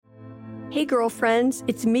Hey girlfriends,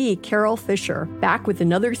 it's me, Carol Fisher, back with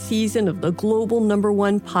another season of the global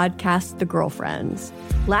 #1 podcast, The Girlfriends.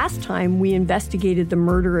 Last time, we investigated the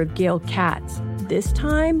murder of Gail Katz. This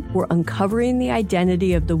time, we're uncovering the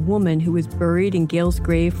identity of the woman who was buried in Gail's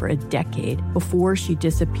grave for a decade before she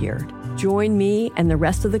disappeared. Join me and the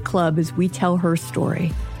rest of the club as we tell her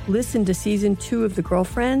story. Listen to Season 2 of The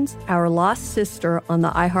Girlfriends, Our Lost Sister on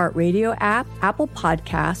the iHeartRadio app, Apple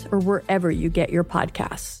Podcasts, or wherever you get your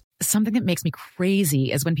podcasts. Something that makes me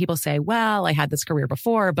crazy is when people say, well, I had this career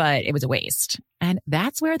before, but it was a waste. And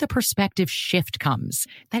that's where the perspective shift comes,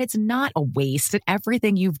 that it's not a waste, that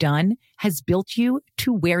everything you've done has built you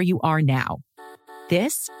to where you are now.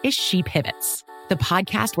 This is She Pivots, the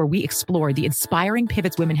podcast where we explore the inspiring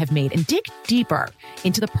pivots women have made and dig deeper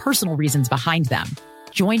into the personal reasons behind them.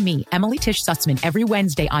 Join me, Emily Tish Sussman, every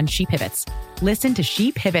Wednesday on She Pivots. Listen to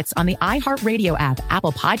She Pivots on the iHeartRadio app,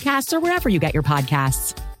 Apple Podcasts, or wherever you get your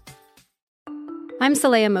podcasts. I'm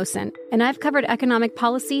Saleha Mohsin, and I've covered economic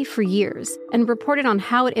policy for years and reported on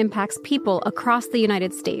how it impacts people across the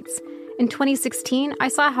United States. In 2016, I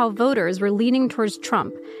saw how voters were leaning towards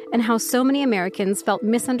Trump and how so many Americans felt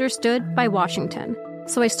misunderstood by Washington.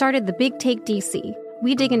 So I started The Big Take DC.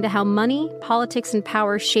 We dig into how money, politics, and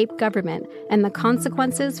power shape government and the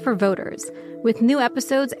consequences for voters. With new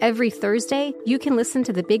episodes every Thursday, you can listen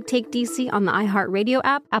to The Big Take DC on the iHeartRadio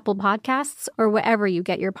app, Apple Podcasts, or wherever you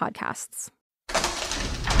get your podcasts.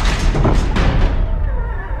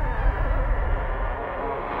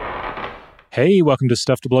 Hey, welcome to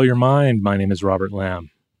Stuff to Blow Your Mind. My name is Robert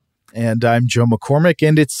Lamb. And I'm Joe McCormick,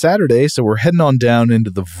 and it's Saturday, so we're heading on down into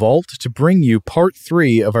the vault to bring you part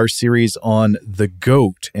 3 of our series on the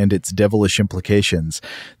goat and its devilish implications.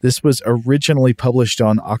 This was originally published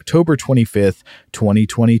on October 25th,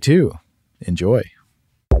 2022. Enjoy.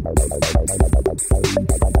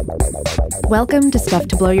 Welcome to Stuff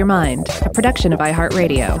to Blow Your Mind, a production of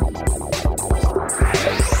iHeartRadio.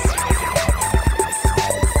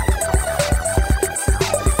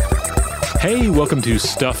 Hey, welcome to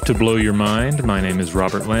Stuff to Blow Your Mind. My name is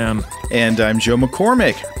Robert Lamb. And I'm Joe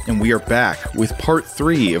McCormick, and we are back with part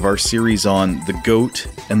 3 of our series on the goat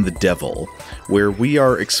and the devil, where we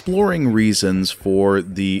are exploring reasons for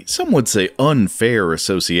the, some would say, unfair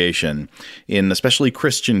association in especially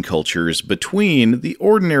Christian cultures between the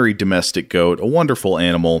ordinary domestic goat, a wonderful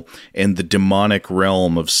animal, and the demonic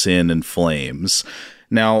realm of sin and flames.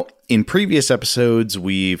 Now, in previous episodes,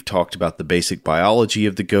 we've talked about the basic biology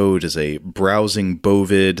of the goat as a browsing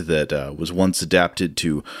bovid that was once adapted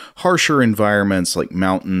to harsher environments like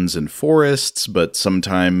mountains and forests, but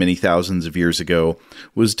sometime many thousands of years ago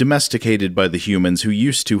was domesticated by the humans who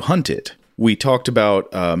used to hunt it. We talked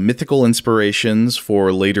about mythical inspirations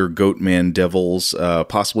for later goatman devils,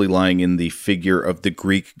 possibly lying in the figure of the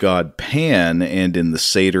Greek god Pan and in the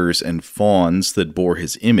satyrs and fauns that bore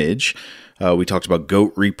his image. We talked about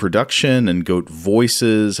goat reproduction and goat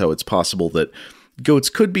voices, how it's possible that goats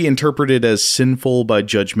could be interpreted as sinful by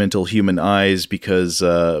judgmental human eyes because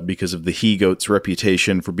of the he-goat's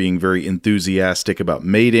reputation for being very enthusiastic about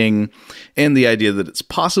mating, and the idea that it's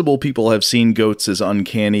possible people have seen goats as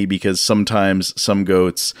uncanny because sometimes some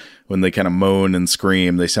goats, when they kind of moan and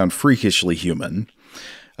scream, they sound freakishly human.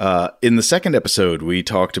 In the second episode, we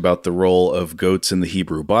talked about the role of goats in the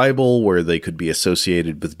Hebrew Bible, where they could be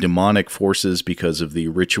associated with demonic forces because of the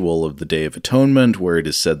ritual of the Day of Atonement, where it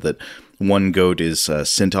is said that one goat is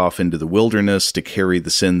sent off into the wilderness to carry the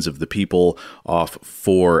sins of the people off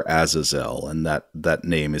for Azazel, and that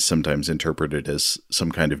name is sometimes interpreted as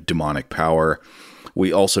some kind of demonic power.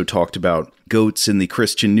 We also talked about goats in the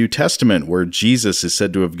Christian New Testament, where Jesus is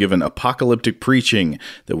said to have given apocalyptic preaching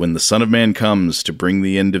that when the Son of Man comes to bring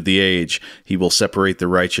the end of the age, he will separate the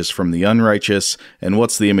righteous from the unrighteous. And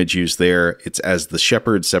what's the image used there? It's as the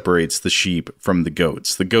shepherd separates the sheep from the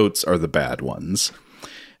goats. The goats are the bad ones.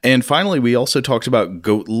 And finally, we also talked about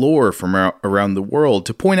goat lore from around the world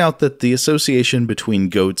to point out that the association between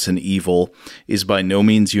goats and evil is by no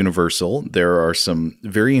means universal. There are some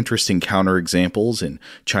very interesting counterexamples in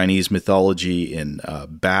Chinese mythology, in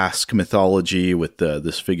Basque mythology, with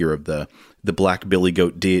this figure of the black billy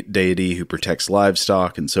goat deity who protects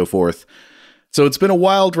livestock and so forth. So it's been a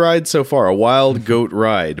wild ride so far, a wild goat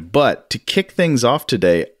ride. But to kick things off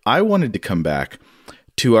today, I wanted to come back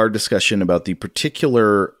to our discussion about the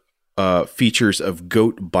particular features of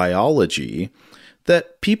goat biology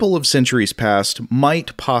that people of centuries past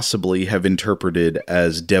might possibly have interpreted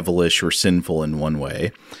as devilish or sinful in one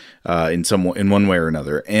way, in one way or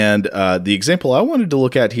another. And the example I wanted to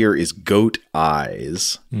look at here is goat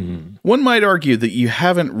eyes. Mm-hmm. One might argue that you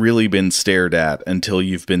haven't really been stared at until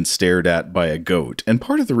you've been stared at by a goat. And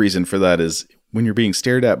part of the reason for that is when you're being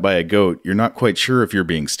stared at by a goat, you're not quite sure if you're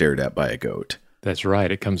being stared at by a goat. That's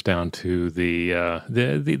right. It comes down to the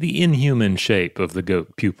inhuman shape of the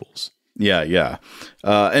goat pupils. Yeah.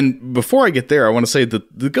 And before I get there, I want to say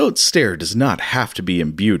that the goat's stare does not have to be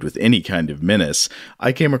imbued with any kind of menace.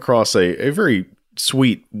 I came across a very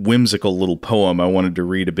sweet, whimsical little poem I wanted to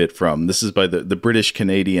read a bit from. This is by the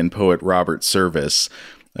British-Canadian poet Robert Service,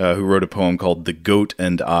 who wrote a poem called The Goat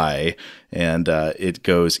and I, and it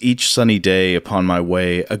goes, "Each sunny day upon my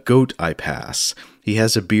way a goat I pass. He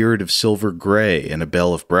has a beard of silver gray and a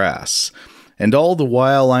bell of brass. And all the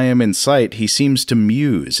while I am in sight, he seems to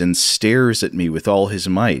muse and stares at me with all his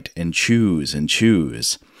might, and chews and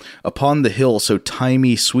chews. Upon the hill so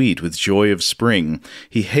thymy sweet with joy of spring,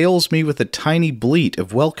 he hails me with a tiny bleat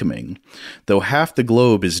of welcoming. Though half the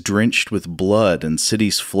globe is drenched with blood and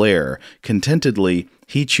cities flare, contentedly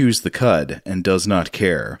he chews the cud and does not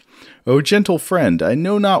care. O gentle friend, I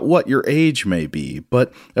know not what your age may be,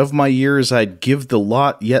 but of my years I'd give the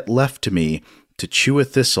lot yet left to me, to chew a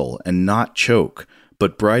thistle and not choke,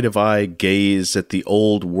 but bright of eye gaze at the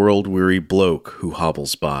old world-weary bloke who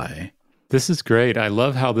hobbles by." This is great. I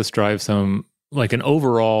love how this drives home like an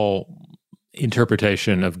overall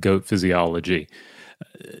interpretation of goat physiology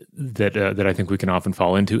that I think we can often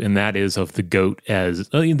fall into, and that is of the goat as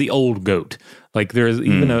the old goat. Like there is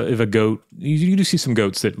even if a goat, you do see some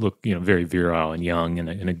goats that look very virile and young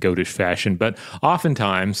in a goatish fashion, but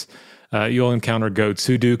oftentimes you'll encounter goats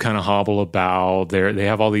who do kind of hobble about. They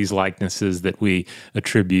have all these likenesses that we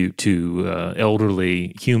attribute to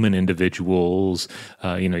elderly human individuals.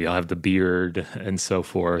 You'll have the beard and so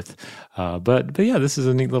forth. But yeah, this is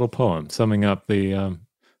a neat little poem summing up the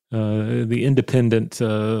independent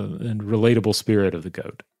and relatable spirit of the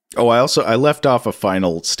goat. Oh, I left off a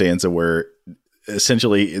final stanza where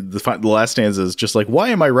essentially the last stanza is just like, why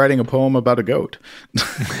am I writing a poem about a goat?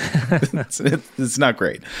 it's not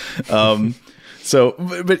great.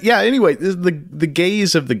 But yeah, anyway, the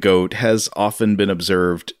gaze of the goat has often been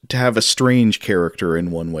observed to have a strange character in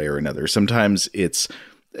one way or another. Sometimes it's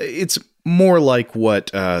more like what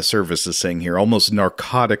Service is saying here, almost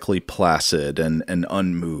narcotically placid and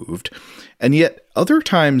unmoved. And yet, other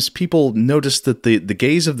times, people notice that the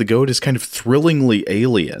gaze of the goat is kind of thrillingly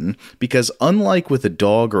alien, because unlike with a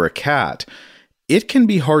dog or a cat, it can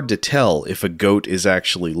be hard to tell if a goat is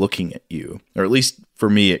actually looking at you, or at least for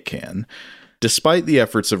me it can. Despite the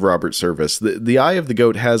efforts of Robert Service, the eye of the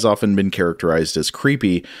goat has often been characterized as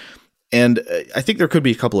creepy, and I think there could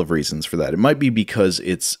be a couple of reasons for that. It might be because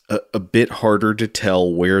it's a bit harder to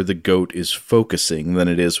tell where the goat is focusing than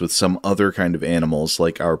it is with some other kind of animals,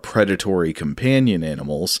 like our predatory companion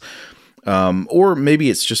animals. Or maybe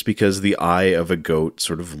it's just because the eye of a goat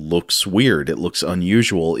sort of looks weird. It looks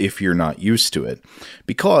unusual if you're not used to it.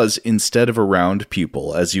 Because instead of a round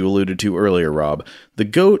pupil, as you alluded to earlier, Rob, the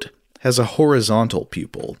goat has a horizontal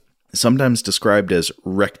pupil, sometimes described as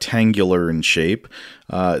rectangular in shape.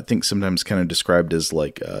 I think sometimes kind of described as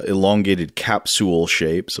like elongated capsule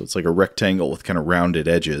shape. So it's like a rectangle with kind of rounded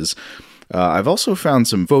edges. I've also found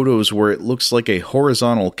some photos where it looks like a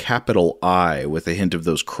horizontal capital I with a hint of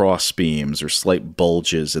those cross beams or slight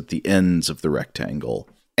bulges at the ends of the rectangle.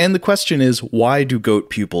 And the question is, why do goat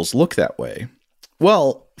pupils look that way?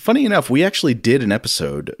 Well, funny enough, we actually did an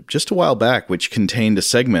episode just a while back which contained a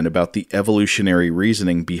segment about the evolutionary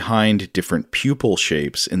reasoning behind different pupil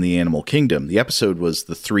shapes in the animal kingdom. The episode was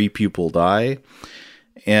the three-pupiled eye,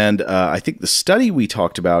 and I think the study we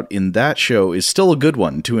talked about in that show is still a good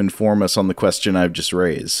one to inform us on the question I've just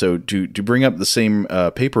raised. So to bring up the same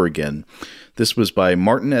paper again, this was by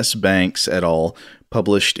Martin S. Banks et al.,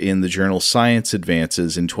 published in the journal Science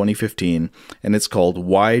Advances in 2015, and it's called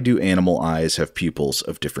Why Do Animal Eyes Have Pupils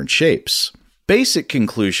of Different Shapes? Basic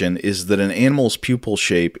conclusion is that an animal's pupil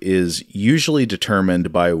shape is usually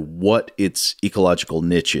determined by what its ecological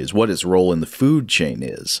niche is, what its role in the food chain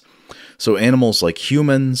is. So animals like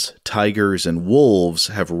humans, tigers, and wolves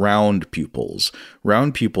have round pupils.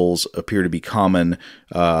 Round pupils appear to be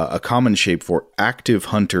a common shape for active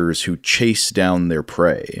hunters who chase down their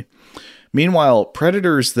prey. Meanwhile,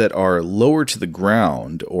 predators that are lower to the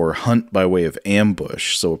ground or hunt by way of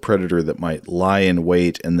ambush, so a predator that might lie in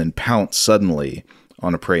wait and then pounce suddenly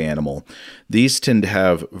on a prey animal, these tend to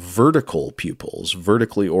have vertical pupils,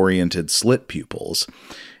 vertically oriented slit pupils.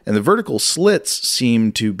 And the vertical slits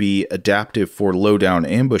seem to be adaptive for low-down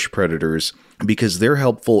ambush predators because they're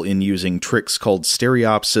helpful in using tricks called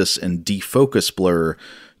stereopsis and defocus blur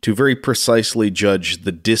to very precisely judge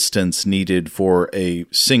the distance needed for a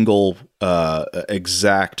single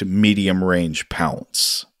exact medium-range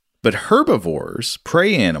pounce. But herbivores,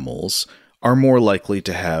 prey animals, are more likely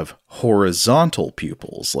to have horizontal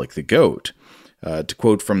pupils, like the goat. To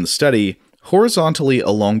quote from the study, horizontally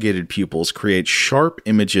elongated pupils create sharp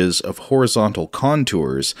images of horizontal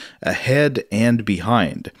contours ahead and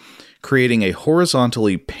behind, creating a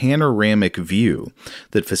horizontally panoramic view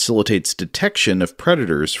that facilitates detection of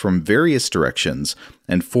predators from various directions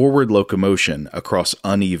and forward locomotion across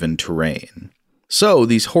uneven terrain. So,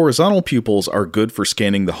 these horizontal pupils are good for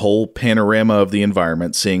scanning the whole panorama of the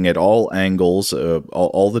environment, seeing at all angles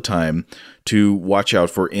all the time to watch out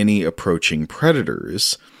for any approaching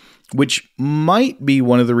predators, which might be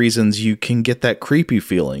one of the reasons you can get that creepy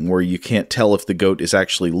feeling where you can't tell if the goat is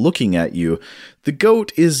actually looking at you. The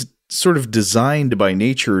goat is sort of designed by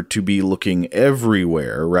nature to be looking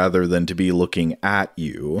everywhere rather than to be looking at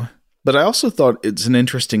you. But I also thought it's an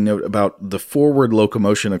interesting note about the forward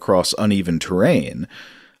locomotion across uneven terrain,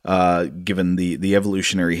 given the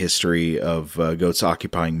evolutionary history of goats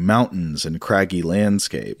occupying mountains and craggy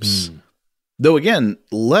landscapes. Though again,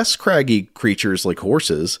 less craggy creatures like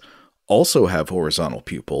horses also have horizontal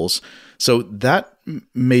pupils. So that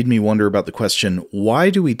made me wonder about the question, why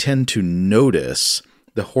do we tend to notice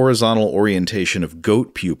the horizontal orientation of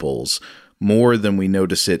goat pupils more than we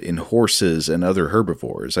notice it in horses and other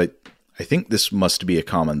herbivores? I think this must be a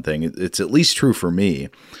common thing. It's at least true for me.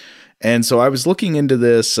 And so I was looking into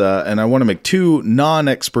this, and I want to make two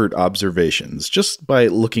non-expert observations just by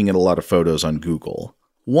looking at a lot of photos on Google.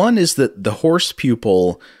 One is that the horse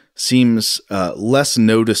pupil seems less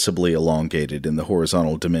noticeably elongated in the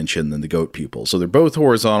horizontal dimension than the goat pupil. So they're both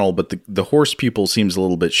horizontal, but the horse pupil seems a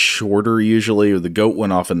little bit shorter usually, or the goat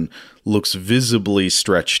one often looks visibly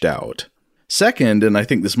stretched out. Second, and I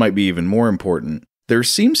think this might be even more important, there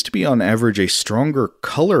seems to be on average a stronger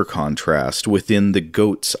color contrast within the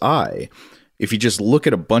goat's eye. If you just look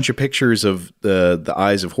at a bunch of pictures of the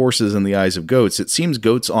eyes of horses and the eyes of goats, it seems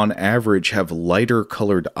goats on average have lighter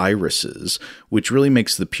colored irises, which really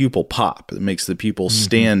makes the pupil pop. It makes the pupil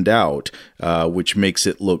stand out, which makes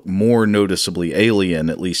it look more noticeably alien,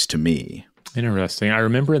 at least to me. Interesting. I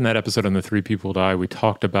remember in that episode on the three-pupiled eye, we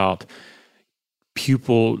talked about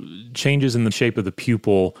pupil changes in the shape of the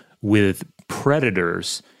pupil with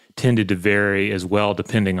predators tended to vary as well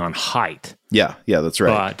depending on height. Yeah, that's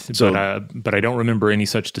right. But I don't remember any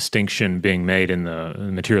such distinction being made in the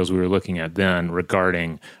materials we were looking at then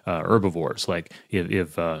regarding herbivores, like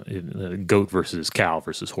if goat versus cow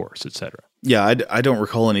versus horse, etc. Yeah, I don't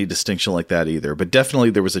recall any distinction like that either. But definitely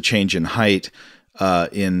there was a change in height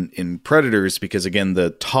in predators because, again, the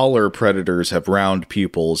taller predators have round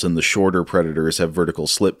pupils and the shorter predators have vertical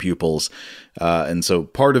slit pupils. And so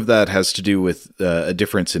part of that has to do with a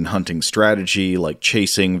difference in hunting strategy, like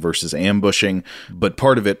chasing versus ambushing. But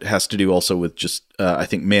part of it has to do also with just, I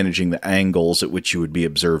think, managing the angles at which you would be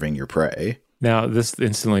observing your prey. Now, this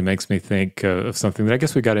instantly makes me think of something that I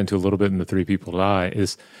guess we got into a little bit in the three-peopled eye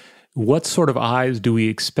is, what sort of eyes do we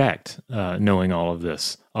expect, knowing all of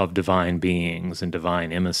this, of divine beings and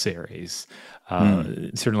divine emissaries?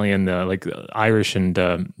 Certainly in the Irish and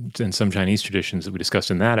some Chinese traditions that we discussed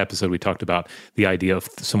in that episode, we talked about the idea of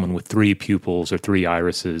someone with three pupils or three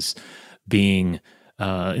irises being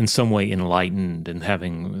in some way enlightened and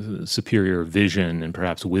having superior vision and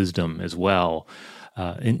perhaps wisdom as well.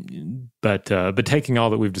 But taking all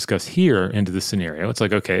that we've discussed here into the scenario, it's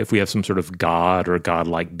like, okay, if we have some sort of god or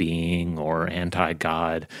godlike being or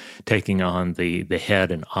anti-god taking on the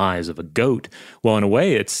head and eyes of a goat, well, in a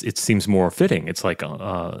way, it seems more fitting. It's like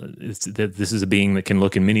this is a being that can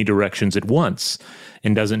look in many directions at once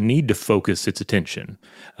and doesn't need to focus its attention,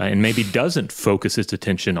 and maybe doesn't focus its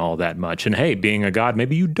attention all that much. And hey, being a god,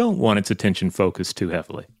 maybe you don't want its attention focused too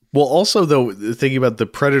heavily. Well, also, though, thinking about the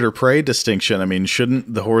predator-prey distinction, I mean,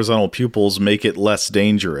 shouldn't the horizontal pupils make it less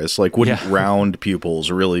dangerous? Like, wouldn't round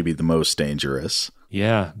pupils really be the most dangerous?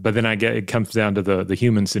 Yeah, but then it comes down to the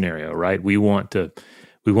human scenario, right? We want to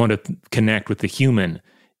connect with the human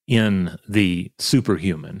in the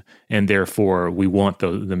superhuman, and therefore we want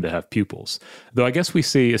them to have pupils. Though I guess we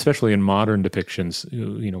see, especially in modern depictions,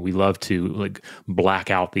 we love to black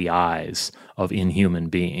out the eyes of inhuman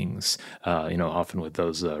beings, often with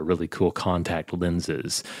those really cool contact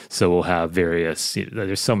lenses. So we'll have various,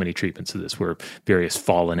 there's so many treatments of this where various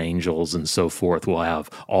fallen angels and so forth will have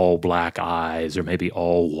all black eyes or maybe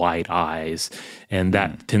all white eyes, and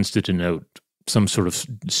that tends to denote some sort of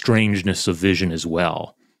strangeness of vision as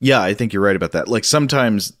well. Yeah, I think you're right about that. Like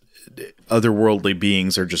sometimes otherworldly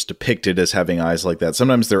beings are just depicted as having eyes like that.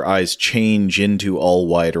 Sometimes their eyes change into all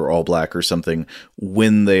white or all black or something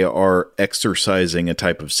when they are exercising a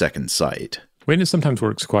type of second sight. It sometimes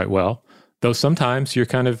works quite well, though sometimes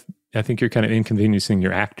I think you're kind of inconveniencing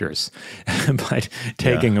your actors by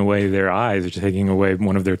taking away their eyes or taking away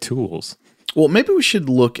one of their tools. Well, maybe we should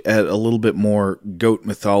look at a little bit more goat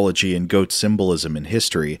mythology and goat symbolism in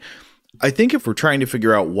history. I think if we're trying to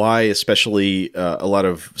figure out why, especially a lot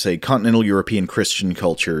of, say, continental European Christian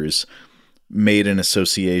cultures made an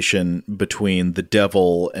association between the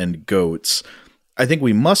devil and goats, I think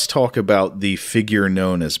we must talk about the figure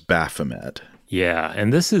known as Baphomet. Yeah,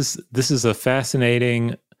 and this is a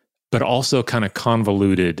fascinating but also kind of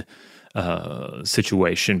convoluted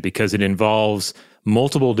situation because it involves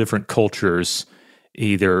multiple different cultures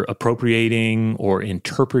either appropriating or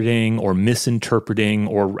interpreting or misinterpreting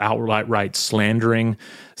or outright slandering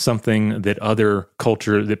something that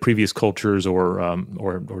previous cultures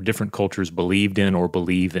or different cultures believed in or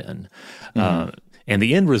believe in. And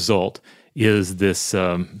the end result is this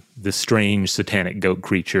strange satanic goat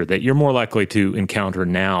creature that you're more likely to encounter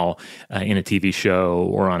now in a TV show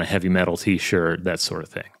or on a heavy metal T-shirt, that sort of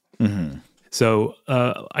thing. Mm-hmm. So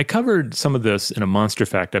I covered some of this in a Monster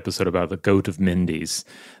Fact episode about the Goat of Mendes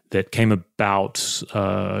that came about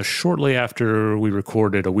shortly after we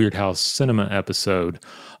recorded a Weird House Cinema episode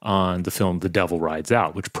on the film The Devil Rides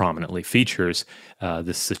Out, which prominently features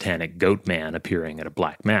this satanic goat man appearing at a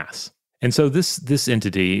black mass. And so this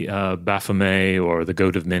entity, Baphomet or the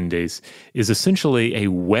Goat of Mendes, is essentially a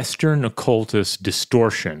Western occultist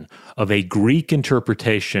distortion of a Greek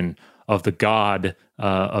interpretation of the god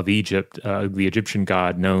of Egypt, the Egyptian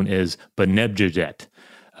god known as Bnebjedet,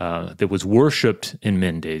 that was worshipped in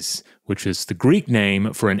Mendes, which is the Greek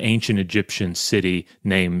name for an ancient Egyptian city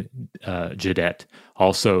named Jedet,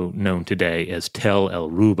 also known today as Tel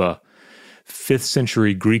el-Ruba. 5th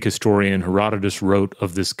century Greek historian Herodotus wrote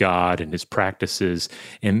of this god and his practices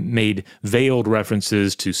and made veiled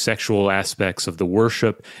references to sexual aspects of the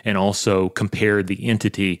worship and also compared the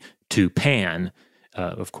entity to Pan,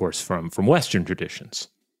 of course, from Western traditions.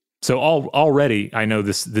 So already, I know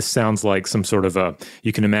this sounds like some sort of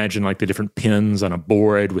you can imagine like the different pins on a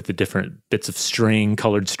board with the different bits of string,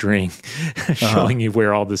 colored string, showing you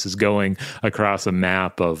where all this is going across a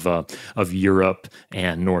map of Europe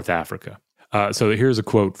and North Africa. So here's a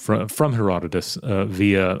quote from Herodotus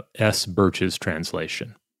via S. Birch's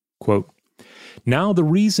translation. Quote, "Now the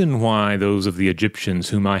reason why those of the Egyptians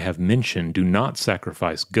whom I have mentioned do not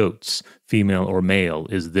sacrifice goats, female or male,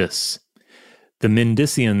 is this. The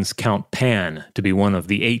Mendesians count Pan to be one of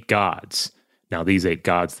the 8 gods. Now these 8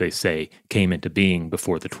 gods, they say, came into being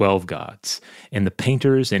before the 12 gods. And the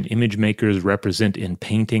painters and image makers represent in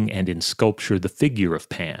painting and in sculpture the figure of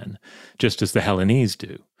Pan, just as the Hellenes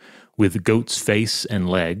do, with goat's face and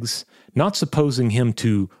legs, not supposing him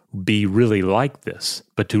to be really like this,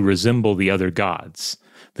 but to resemble the other gods.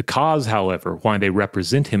 The cause, however, why they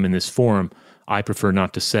represent him in this form, I prefer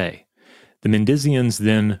not to say. The Mendesians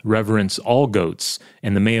then reverence all goats,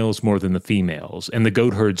 and the males more than the females, and the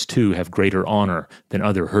goat herds too have greater honor than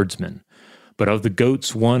other herdsmen. But of the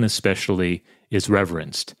goats one especially is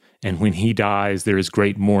reverenced, and when he dies there is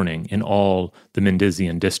great mourning in all the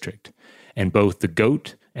Mendesian district. And both the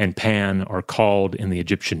goat and Pan are called in the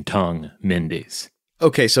Egyptian tongue Mendes."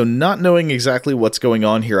 Okay, so not knowing exactly what's going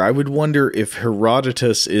on here, I would wonder if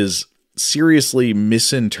Herodotus is seriously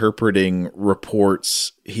misinterpreting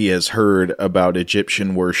reports he has heard about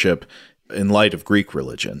Egyptian worship in light of Greek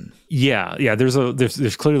religion. Yeah.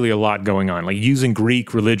 There's clearly a lot going on, like using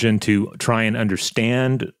Greek religion to try and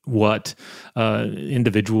understand what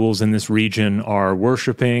individuals in this region are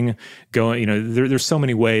worshiping. There's so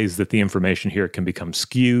many ways that the information here can become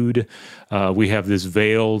skewed. We have this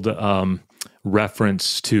veiled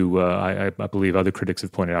reference to, I believe other critics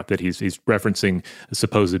have pointed out that he's referencing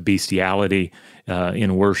supposed bestiality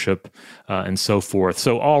in worship and so forth.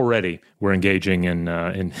 So already we're engaging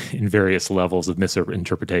in various levels of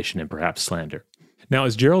misinterpretation and perhaps slander. Now,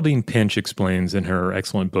 as Geraldine Pinch explains in her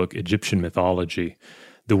excellent book, Egyptian Mythology,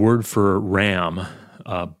 the word for ram,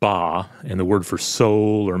 ba, and the word for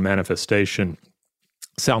soul or manifestation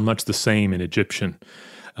sound much the same in Egyptian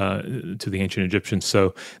to the ancient Egyptians.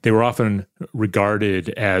 So they were often regarded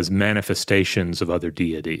as manifestations of other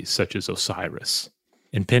deities, such as Osiris.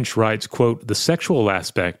 And Pinch writes, quote, "The sexual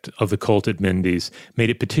aspect of the cult at Mendes made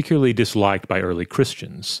it particularly disliked by early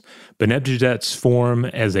Christians. Bnebjedet's form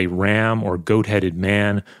as a ram or goat-headed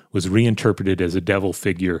man was reinterpreted as a devil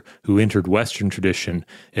figure who entered Western tradition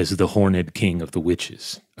as the horned king of the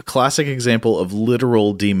witches." A classic example of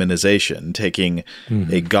literal demonization, taking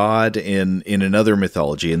a god in another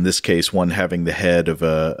mythology, in this case one having the head of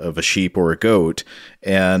a sheep or a goat,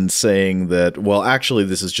 and saying that, well, actually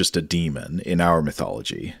this is just a demon in our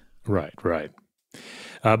mythology. Right.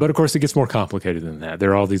 But of course, it gets more complicated than that. There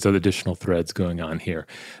are all these other additional threads going on here.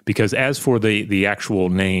 Because as for the actual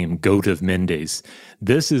name, Goat of Mendes,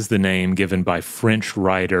 this is the name given by French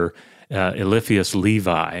writer Eliphas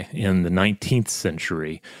Levi in the 19th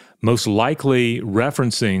century, most likely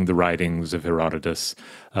referencing the writings of Herodotus.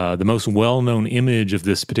 The most well-known image of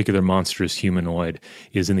this particular monstrous humanoid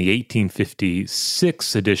is in the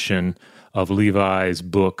 1856 edition of Levi's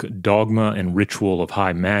book, Dogma and Ritual of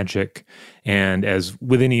High Magic. And as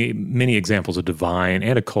with many examples of divine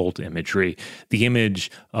and occult imagery, the image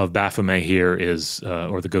of Baphomet here is,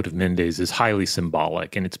 or the goat of Mendes, is highly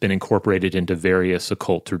symbolic, and it's been incorporated into various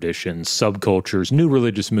occult traditions, subcultures, new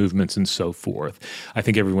religious movements, and so forth. I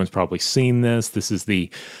think everyone's probably seen this. This is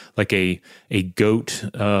like a goat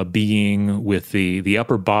being with the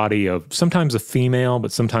upper body of sometimes a female,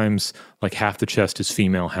 but sometimes like half the chest is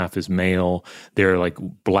female, half is male. They're like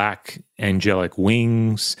black angelic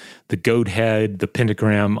wings, the goat head, the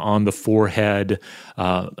pentagram on the forehead,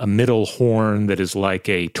 a middle horn that is like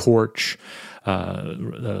a torch,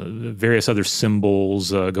 various other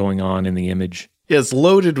symbols going on in the image. Yeah, it's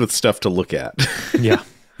loaded with stuff to look at. Yeah.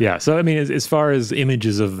 Yeah, so I mean, as far as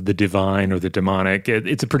images of the divine or the demonic,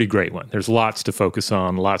 it's a pretty great one. There's lots to focus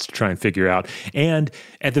on, lots to try and figure out. And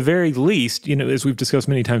at the very least, as we've discussed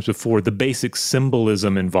many times before, the basic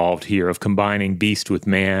symbolism involved here of combining beast with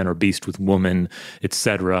man or beast with woman,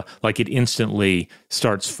 etc., like it instantly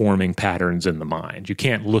starts forming patterns in the mind. You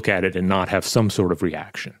can't look at it and not have some sort of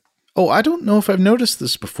reaction. Oh, I don't know if I've noticed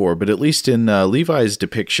this before, but at least in Levi's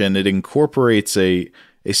depiction, it incorporates a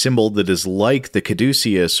symbol that is like the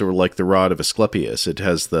caduceus or like the rod of Asclepius. It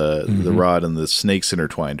has the rod and the snakes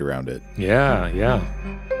intertwined around it. Yeah.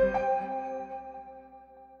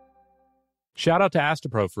 Shout out to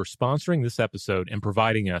Astepro for sponsoring this episode and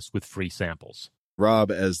providing us with free samples.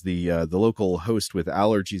 Rob, as the local host with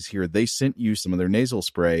allergies here, they sent you some of their nasal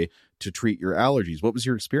spray to treat your allergies. What was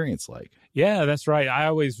your experience like? Yeah, that's right. I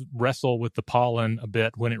always wrestle with the pollen a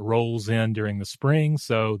bit when it rolls in during the spring,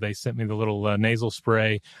 so they sent me the little nasal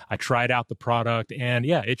spray. I tried out the product, and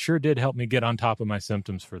yeah, it sure did help me get on top of my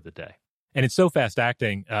symptoms for the day. And it's so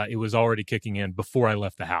fast-acting, it was already kicking in before I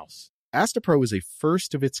left the house. Astepro is a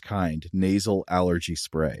first-of-its-kind nasal allergy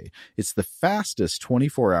spray. It's the fastest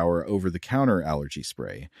 24-hour over-the-counter allergy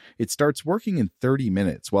spray. It starts working in 30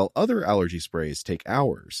 minutes, while other allergy sprays take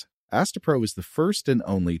hours. Astepro is the first and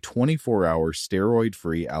only 24-hour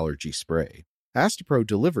steroid-free allergy spray. Astepro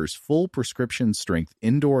delivers full prescription-strength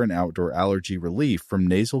indoor and outdoor allergy relief from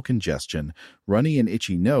nasal congestion, runny and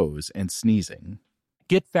itchy nose, and sneezing.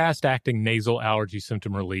 Get fast-acting nasal allergy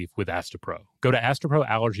symptom relief with Astepro. Go to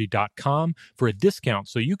asteproallergy.com for a discount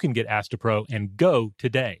so you can get Astepro and go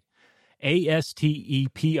today.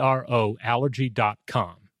 ASTEPRO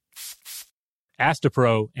allergy.com.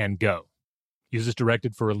 Astepro and go. Use as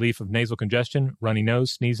directed for relief of nasal congestion, runny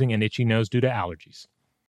nose, sneezing, and itchy nose due to allergies.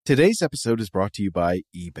 Today's episode is brought to you by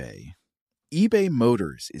eBay. eBay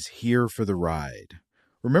Motors is here for the ride.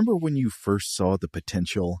 Remember when you first saw the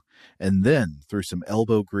potential? And then, through some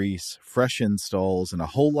elbow grease, fresh installs, and a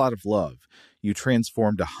whole lot of love, you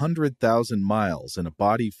transformed 100,000 miles and a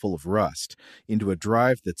body full of rust into a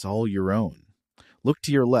drive that's all your own. Look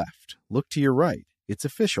to your left. Look to your right. It's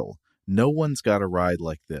official. No one's got a ride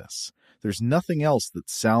like this. There's nothing else that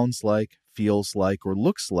sounds like, feels like, or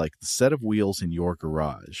looks like the set of wheels in your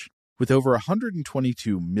garage. With over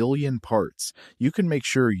 122 million parts, you can make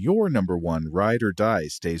sure your number one ride or die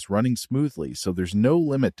stays running smoothly, so there's no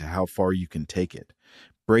limit to how far you can take it.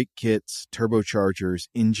 Brake kits, turbochargers,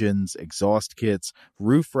 engines, exhaust kits,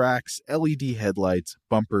 roof racks, LED headlights,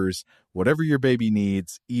 bumpers, whatever your baby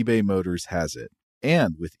needs, eBay Motors has it.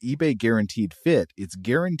 And with eBay Guaranteed Fit, it's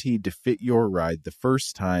guaranteed to fit your ride the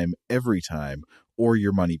first time, every time, or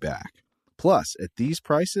your money back. Plus, at these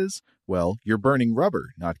prices, well, you're burning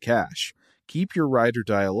rubber, not cash. Keep your ride or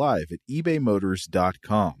die alive at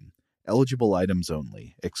ebaymotors.com. Eligible items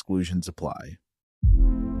only. Exclusions apply.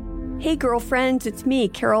 Hey girlfriends, it's me,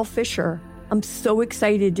 Carol Fisher. I'm so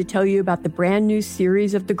excited to tell you about the brand new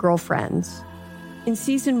series of The Girlfriends. In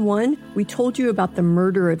season 1, we told you about the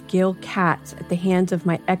murder of Gail Katz at the hands of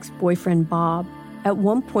my ex-boyfriend Bob. At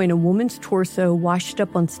one point, a woman's torso washed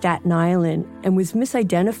up on Staten Island and was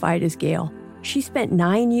misidentified as Gail. She spent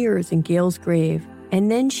 9 years in Gail's grave,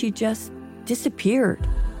 and then she just disappeared.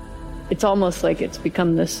 It's almost like it's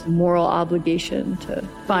become this moral obligation to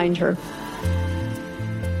find her.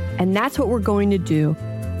 And that's what we're going to do.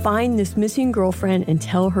 Find this missing girlfriend and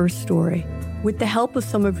tell her story. With the help of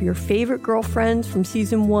some of your favorite girlfriends from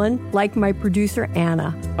season 1, like my producer,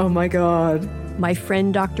 Anna. Oh my God. My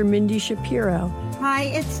friend, Dr. Mindy Shapiro. Hi,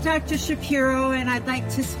 it's Dr. Shapiro, and I'd like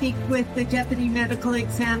to speak with the Deputy Medical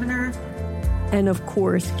Examiner. And of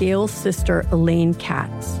course, Gail's sister, Elaine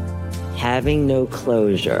Katz. Having no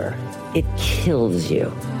closure, it kills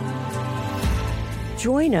you.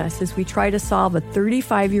 Join us as we try to solve a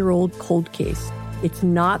 35-year-old cold case. It's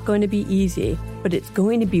not going to be easy, but it's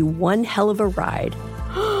going to be one hell of a ride.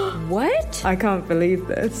 What? I can't believe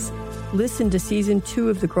this. Listen to Season 2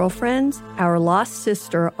 of The Girlfriends, Our Lost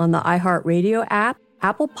Sister on the iHeartRadio app,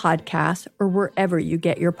 Apple Podcasts, or wherever you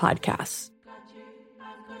get your podcasts.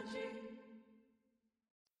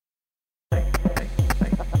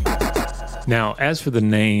 Now, as for the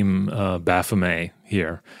name Baphomet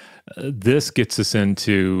here, this gets us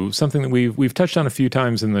into something that we've touched on a few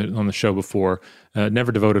times on the show before.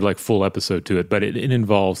 Never devoted like full episode to it, but it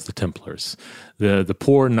involves the Templars, the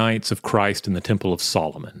poor knights of Christ in the Temple of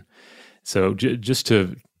Solomon. So just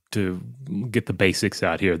to get the basics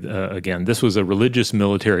out here, again, this was a religious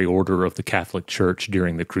military order of the Catholic Church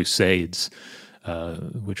during the Crusades,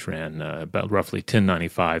 which ran about roughly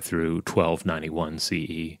 1095 through 1291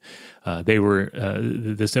 CE.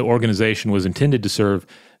 This organization was intended to serve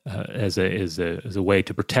as a way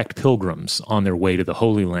to protect pilgrims on their way to the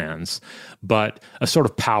Holy Lands, but a sort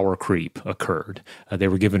of power creep occurred. They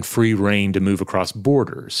were given free rein to move across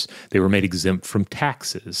borders. They were made exempt from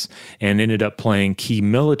taxes and ended up playing key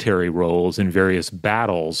military roles in various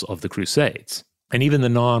battles of the Crusades. And even the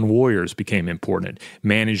non-warriors became important,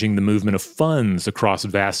 managing the movement of funds across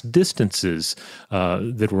vast distances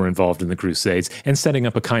that were involved in the Crusades and setting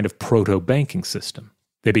up a kind of proto-banking system.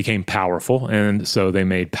 They became powerful, and so they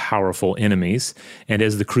made powerful enemies. And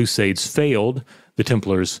as the Crusades failed, the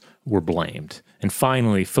Templars were blamed. And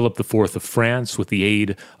finally, Philip IV of France, with the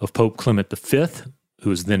aid of Pope Clement V,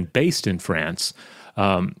 who was then based in France,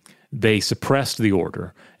 they suppressed the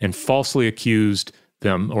order and falsely accused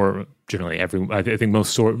them, or generally I think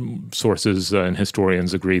most sources and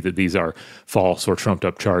historians agree that these are false or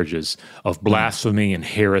trumped-up charges of blasphemy and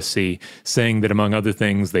heresy, saying that, among other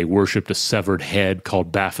things, they worshipped a severed head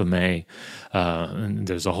called Baphomet. And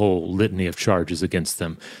there's a whole litany of charges against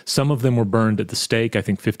them. Some of them were burned at the stake, I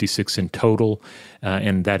think 56 in total,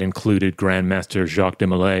 and that included Grand Master Jacques de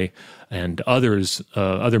Molay, and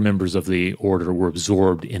other members of the order were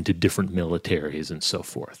absorbed into different militaries and so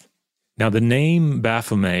forth. Now, the name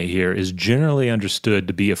Baphomet here is generally understood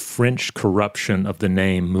to be a French corruption of the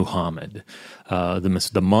name Muhammad.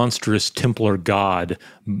 The monstrous Templar god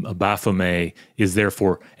Baphomet is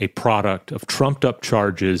therefore a product of trumped-up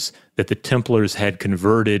charges that the Templars had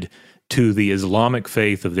converted to the Islamic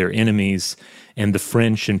faith of their enemies, and the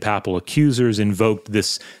French and papal accusers invoked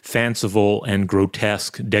this fanciful and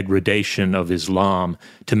grotesque degradation of Islam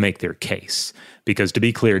to make their case. Because, to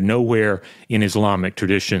be clear, nowhere in Islamic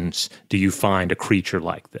traditions do you find a creature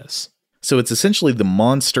like this. So it's essentially the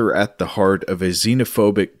monster at the heart of a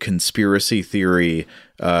xenophobic conspiracy theory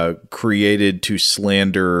created to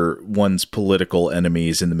slander one's political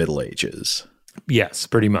enemies in the Middle Ages. Yes,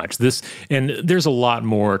 pretty much. And there's a lot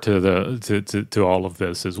more to all of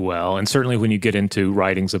this as well. And certainly when you get into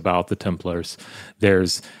writings about the Templars,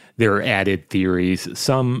 there are added theories,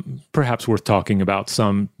 some perhaps worth talking about,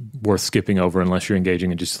 some worth skipping over unless you're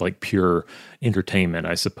engaging in just like pure entertainment,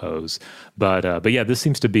 I suppose. But yeah, this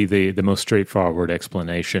seems to be the most straightforward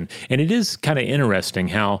explanation. And it is kind of interesting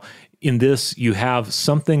how in this you have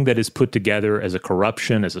something that is put together as a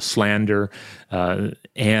corruption, as a slander,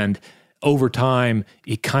 and over time,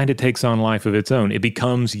 it kind of takes on life of its own. It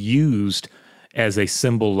becomes used as a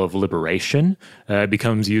symbol of liberation. It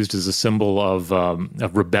becomes used as a symbol of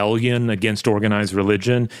rebellion against organized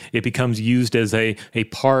religion. It becomes used as a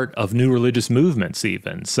part of new religious movements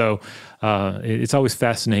even. So it's always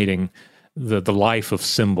fascinating, the life of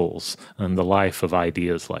symbols and the life of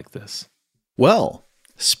ideas like this. Well,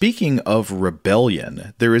 speaking of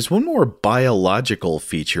rebellion, there is one more biological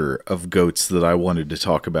feature of goats that I wanted to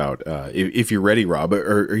talk about. If you're ready, Rob,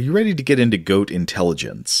 are you ready to get into goat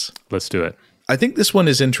intelligence? Let's do it. I think this one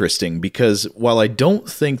is interesting because while I don't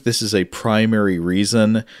think this is a primary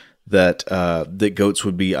reason that goats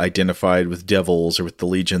would be identified with devils or with the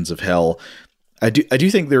legions of hell, I do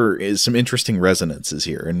think there is some interesting resonances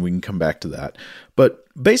here, and we can come back to that. But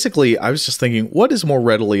basically, I was just thinking, what is more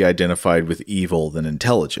readily identified with evil than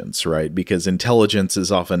intelligence, right? Because intelligence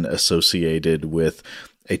is often associated with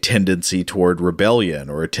a tendency toward rebellion,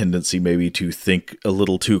 or a tendency maybe to think a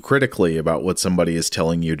little too critically about what somebody is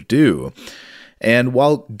telling you to do. And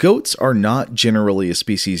while goats are not generally a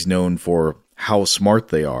species known for how smart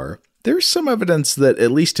they are, there's some evidence that, at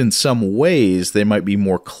least in some ways, they might be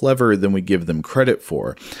more clever than we give them credit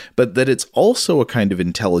for, but that it's also a kind of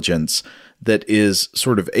intelligence that is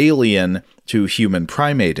sort of alien to human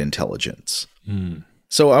primate intelligence.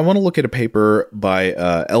 So I want to look at a paper by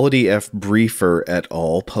Elodie F. Briefer et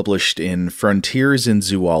al., published in Frontiers in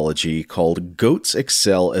Zoology, called Goats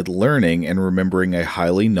Excel at Learning and Remembering a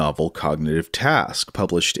Highly Novel Cognitive Task,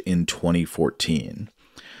 published in 2014.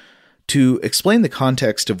 To explain the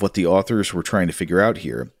context of what the authors were trying to figure out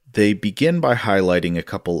here, they begin by highlighting a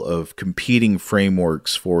couple of competing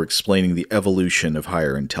frameworks for explaining the evolution of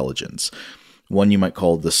higher intelligence. One you might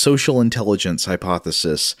call the social intelligence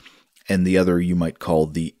hypothesis, and the other you might call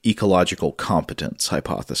the ecological competence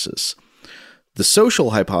hypothesis. The social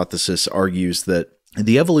hypothesis argues that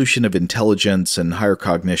the evolution of intelligence and higher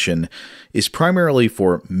cognition is primarily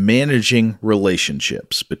for managing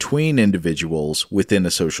relationships between individuals within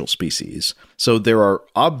a social species. So there are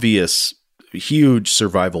obvious, huge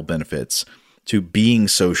survival benefits to being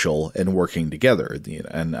social and working together.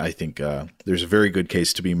 And I think there's a very good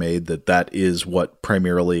case to be made that that is what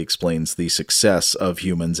primarily explains the success of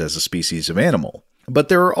humans as a species of animal. But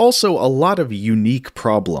there are also a lot of unique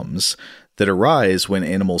problems that arise when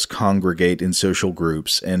animals congregate in social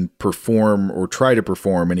groups and perform or try to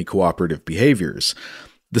perform any cooperative behaviors.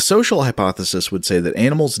 The social hypothesis would say that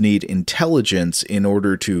animals need intelligence in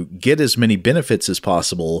order to get as many benefits as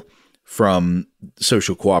possible from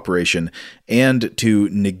social cooperation and to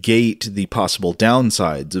negate the possible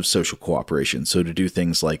downsides of social cooperation. So to do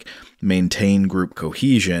things like maintain group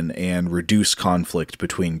cohesion and reduce conflict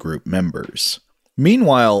between group members.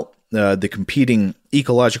 Meanwhile, the competing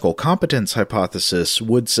ecological competence hypothesis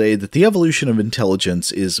would say that the evolution of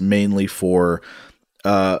intelligence is mainly for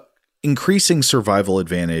increasing survival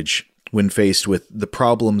advantage when faced with the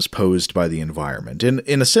problems posed by the environment.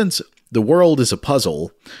 In a sense, the world is a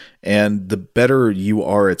puzzle, and the better you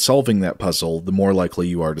are at solving that puzzle, the more likely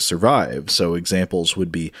you are to survive. So examples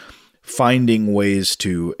would be finding ways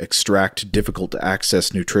to extract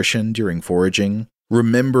difficult-to-access nutrition during foraging,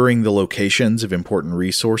 remembering the locations of important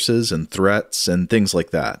resources and threats, and things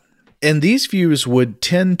like that. And these views would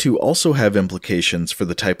tend to also have implications for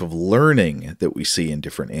the type of learning that we see in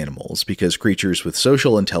different animals, because creatures with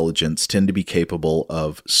social intelligence tend to be capable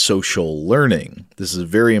of social learning. This is a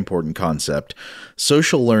very important concept.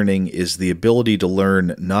 Social learning is the ability to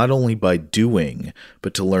learn not only by doing,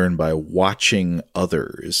 but to learn by watching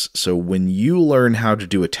others. So when you learn how to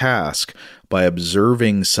do a task by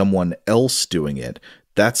observing someone else doing it,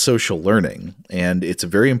 that's social learning, and it's a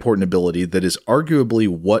very important ability that is arguably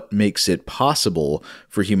what makes it possible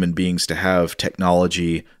for human beings to have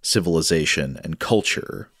technology, civilization, and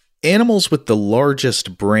culture. Animals with the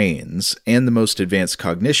largest brains and the most advanced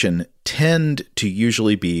cognition tend to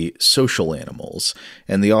usually be social animals,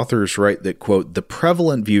 and the authors write that, quote, "The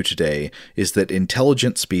prevalent view today is that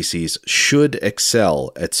intelligent species should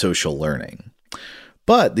excel at social learning."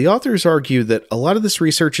 But the authors argue that a lot of this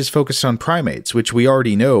research is focused on primates, which we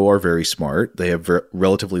already know are very smart. They have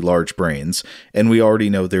relatively large brains, and we already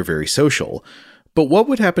know they're very social. But what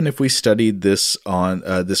would happen if we studied this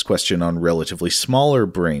question on relatively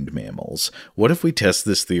smaller-brained mammals? What if we test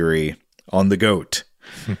this theory on the goat?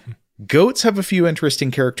 Goats have a few interesting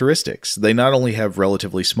characteristics. They not only have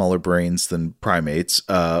relatively smaller brains than primates,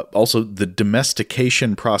 also the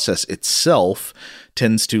domestication process itself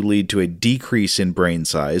tends to lead to a decrease in brain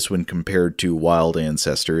size when compared to wild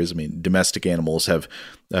ancestors. I mean, domestic animals have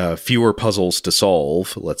fewer puzzles to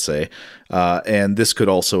solve, let's say, and this could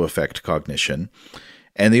also affect cognition.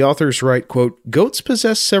 And the authors write, quote, "Goats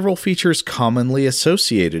possess several features commonly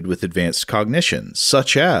associated with advanced cognition,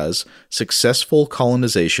 such as successful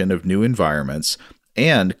colonization of new environments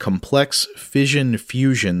and complex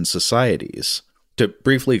fission-fusion societies." To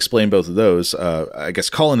briefly explain both of those, I guess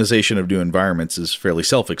colonization of new environments is fairly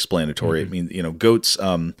self-explanatory. Mm-hmm. I mean, goats,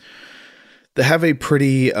 they have a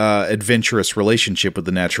pretty adventurous relationship with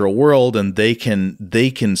the natural world, and they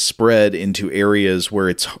can spread into areas where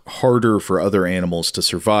it's harder for other animals to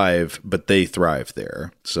survive, but they thrive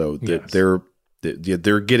there. So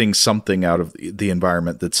they're getting something out of the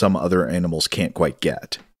environment that some other animals can't quite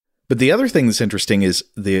get. But the other thing that's interesting is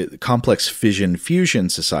the complex fission-fusion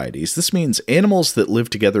societies. This means animals that live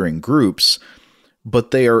together in groups,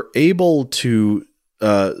 but they are able to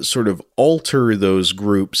sort of alter those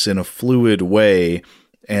groups in a fluid way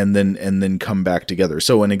and then come back together.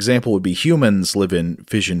 So an example would be humans live in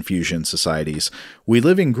fission-fusion societies. We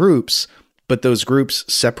live in groups, but those groups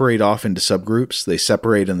separate off into subgroups. They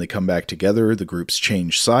separate and they come back together. The groups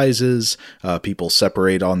change sizes. People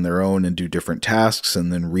separate on their own and do different tasks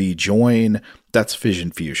and then rejoin. That's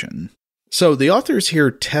fission-fusion. So the authors here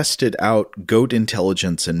tested out goat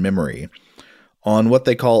intelligence and memory on what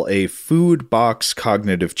they call a food box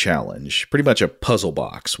cognitive challenge, pretty much a puzzle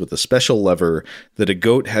box with a special lever that a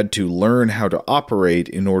goat had to learn how to operate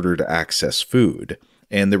in order to access food.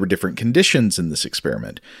 and there were different conditions in this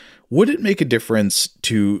experiment. Would it make a difference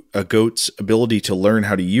to a goat's ability to learn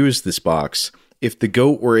how to use this box if the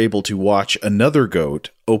goat were able to watch another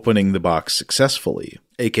goat opening the box successfully,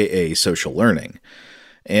 aka social learning?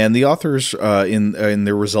 And the authors in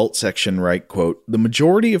their results section write, quote, "The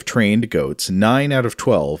majority of trained goats, 9 out of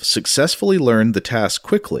 12, successfully learned the task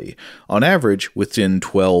quickly, on average within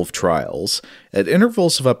 12 trials. At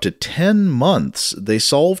intervals of up to 10 months, they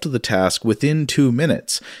solved the task within 2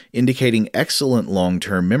 minutes, indicating excellent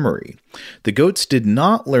long-term memory. The goats did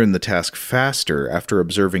not learn the task faster after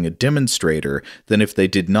observing a demonstrator than if they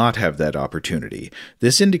did not have that opportunity.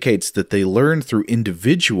 This indicates that they learn through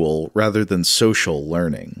individual rather than social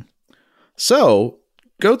learning." So,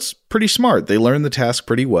 goats pretty smart. They learn the task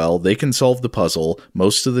pretty well. They can solve the puzzle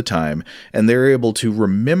most of the time, and they're able to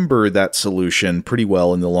remember that solution pretty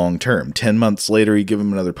well in the long term. 10 months later, you give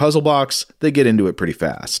them another puzzle box, they get into it pretty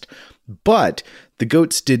fast. But the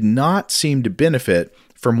goats did not seem to benefit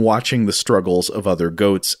from watching the struggles of other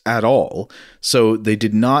goats at all, so they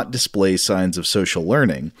did not display signs of social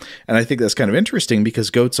learning. And I think that's kind of interesting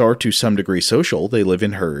because goats are to some degree social. They live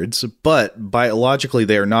in herds, but biologically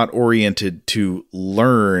they are not oriented to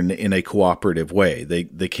learn in a cooperative way.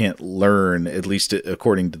 They can't learn, at least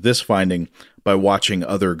according to this finding, by watching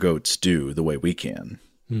other goats do the way we can.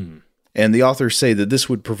 And the authors say that this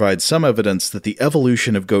would provide some evidence that the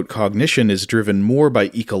evolution of goat cognition is driven more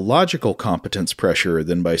by ecological competence pressure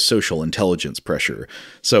than by social intelligence pressure.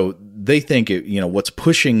 So they think what's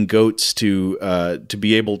pushing goats to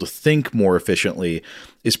be able to think more efficiently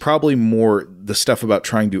is probably more the stuff about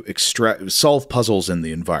trying to solve puzzles in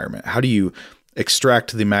the environment. How do you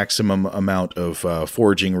extract the maximum amount of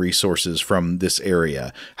foraging resources from this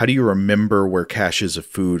area? How do you remember where caches of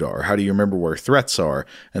food are? How do you remember where threats are?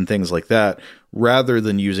 And things like that, rather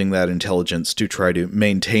than using that intelligence to try to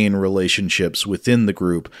maintain relationships within the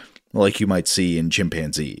group like you might see in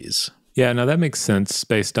chimpanzees. Yeah, no, that makes sense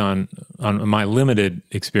based on my limited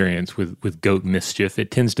experience with goat mischief. It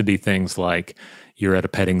tends to be things like you're at a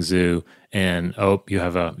petting zoo and, you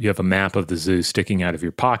have a map of the zoo sticking out of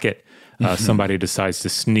your pocket. Somebody decides to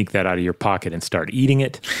sneak that out of your pocket and start eating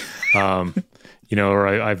it. Or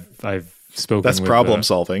I've spoken. That's problem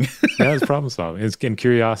solving. Yeah, it's problem solving. It's again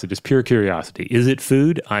curiosity, just pure curiosity. Is it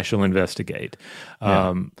food? I shall investigate.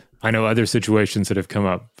 Yeah. I know other situations that have come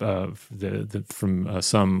up from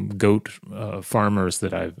some goat farmers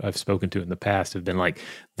that I've spoken to in the past have been like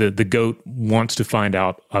the goat wants to find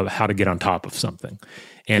out how to get on top of something.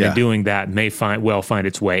 And in doing that may find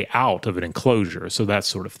its way out of an enclosure. So that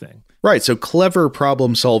sort of thing. Right. So clever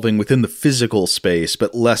problem solving within the physical space,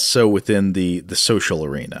 but less so within the social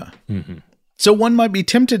arena. Mm-hmm. So one might be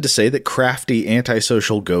tempted to say that crafty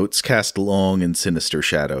antisocial goats cast long and sinister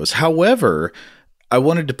shadows. However, I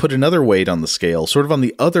wanted to put another weight on the scale, sort of on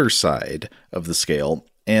the other side of the scale.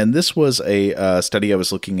 And this was a study I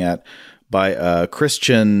was looking at by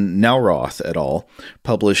Christian Nauroth et al.,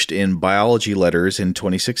 published in Biology Letters in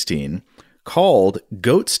 2016, called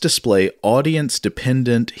Goats Display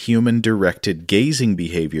Audience-Dependent Human-Directed Gazing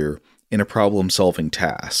Behavior in a Problem-Solving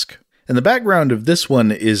Task. And the background of this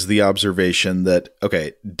one is the observation that,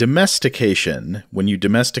 domestication, when you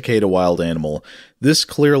domesticate a wild animal, this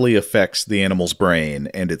clearly affects the animal's brain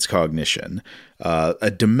and its cognition. A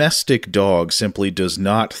domestic dog simply does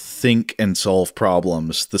not think and solve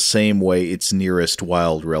problems the same way its nearest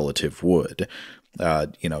wild relative would.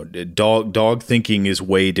 Dog thinking is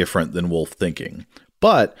way different than wolf thinking.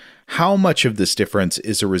 But how much of this difference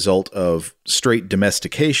is a result of straight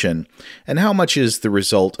domestication, and how much is the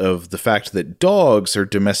result of the fact that dogs are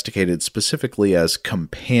domesticated specifically as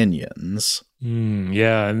companions?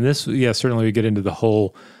 And this, certainly we get into the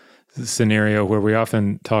whole scenario where we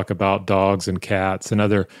often talk about dogs and cats and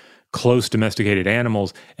other close domesticated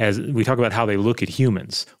animals as we talk about how they look at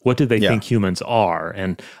humans. What do they think humans are?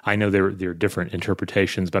 And I know there are different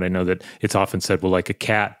interpretations, but I know that it's often said, well, like a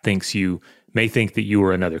cat may think that you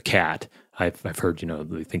are another cat. I've heard,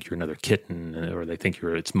 they think you're another kitten, or they think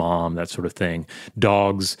you're its mom, that sort of thing.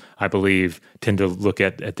 Dogs, I believe, tend to look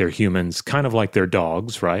at their humans kind of like their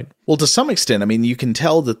dogs, right? Well, to some extent, I mean, you can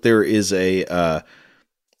tell that there is there's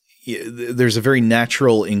a very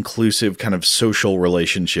natural, inclusive kind of social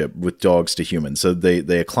relationship with dogs to humans. So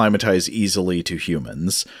they acclimatize easily to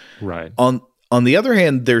humans. Right. On the other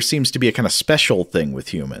hand, there seems to be a kind of special thing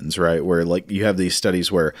with humans, right? Where like you have these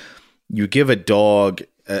studies where you give a dog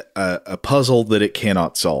a puzzle that it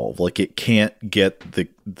cannot solve. Like it can't get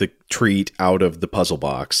the treat out of the puzzle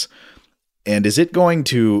box. And is it going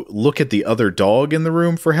to look at the other dog in the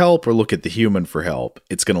room for help or look at the human for help?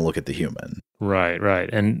 It's going to look at the human. Right.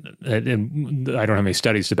 And I don't have any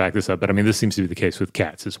studies to back this up, but I mean, this seems to be the case with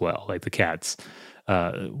cats as well. Like the cats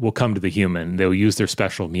will come to the human. They'll use their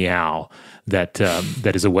special meow that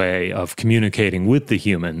is a way of communicating with the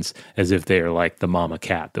humans as if they are like the mama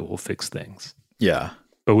cat that will fix things. Yeah.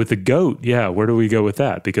 But with the goat, where do we go with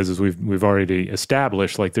that? Because as we've already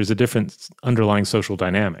established, like there's a different underlying social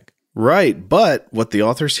dynamic. Right, but what the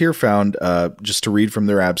authors here found, just to read from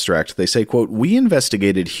their abstract, they say, quote, "We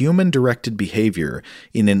investigated human-directed behavior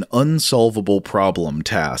in an unsolvable problem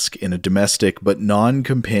task in a domestic but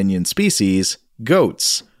non-companion species,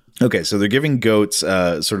 goats." Okay, so they're giving goats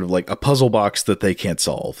sort of like a puzzle box that they can't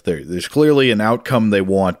solve. There's clearly an outcome they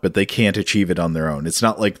want, but they can't achieve it on their own. It's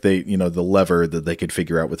not like the lever that they could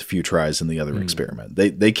figure out with a few tries in the other experiment.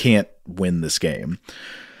 They can't win this game.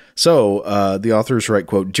 So the authors write,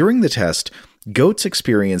 quote, "During the test, goats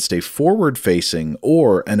experienced a forward-facing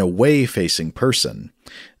or an away-facing person.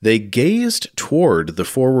 They gazed toward the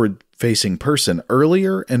forward-facing person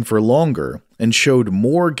earlier and for longer and showed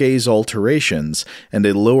more gaze alterations and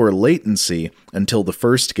a lower latency until the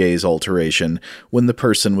first gaze alteration when the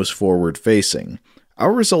person was forward-facing.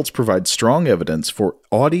 Our results provide strong evidence for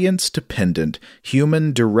audience-dependent,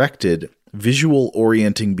 human-directed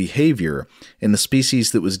visual-orienting behavior in a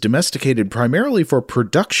species that was domesticated primarily for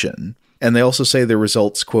production." And they also say their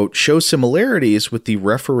results, quote, "show similarities with the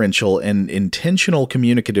referential and intentional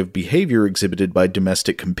communicative behavior exhibited by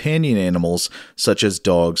domestic companion animals such as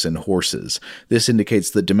dogs and horses. This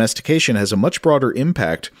indicates that domestication has a much broader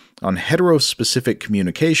impact on heterospecific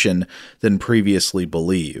communication than previously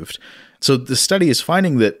believed." So the study is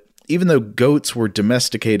finding that even though goats were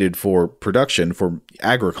domesticated for production, for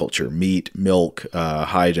agriculture, meat, milk,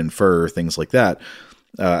 hide and fur, things like that,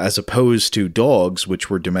 as opposed to dogs, which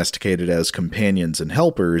were domesticated as companions and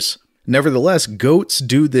helpers, nevertheless, goats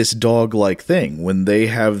do this dog-like thing. When they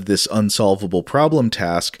have this unsolvable problem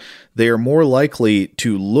task, they are more likely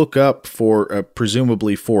to look up for,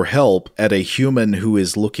 presumably for help, at a human who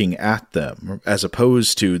is looking at them, as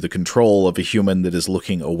opposed to the control of a human that is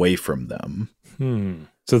looking away from them.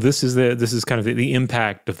 So this is kind of the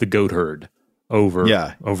impact of the goat herd over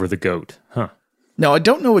the goat, huh? Now, I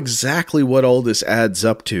don't know exactly what all this adds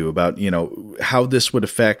up to about, how this would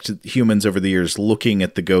affect humans over the years looking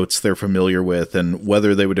at the goats they're familiar with and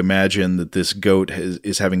whether they would imagine that this goat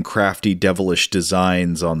is having crafty, devilish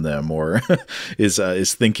designs on them or is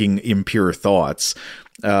thinking impure thoughts.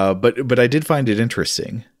 But I did find it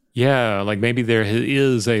interesting. Yeah, like maybe there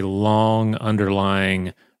is a long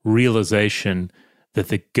underlying realization that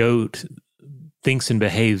the goat thinks and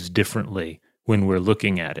behaves differently when we're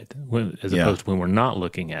looking at it, as opposed to when we're not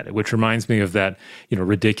looking at it, which reminds me of that,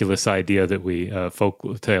 ridiculous idea that folk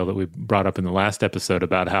tale that we brought up in the last episode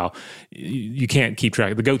about how you can't keep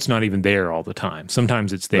track. The goat's not even there all the time.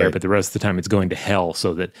 Sometimes it's there, but the rest of the time it's going to hell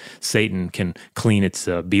so that Satan can clean its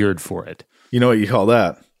beard for it. You know what you call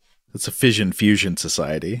that? It's a fission-fusion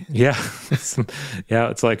society. Yeah.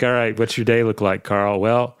 It's like, all right, what's your day look like, Carl?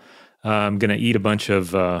 Well, I'm going to eat a bunch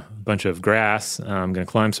of grass. I'm going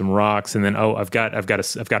to climb some rocks, and then I've got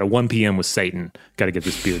a 1 p.m. with Satan. Got to get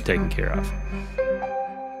this beard taken care of.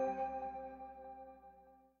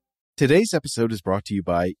 Today's episode is brought to you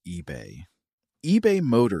by eBay. eBay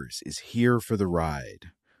Motors is here for the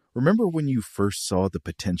ride. Remember when you first saw the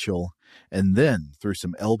potential? And then, through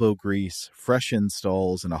some elbow grease, fresh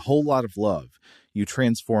installs, and a whole lot of love, you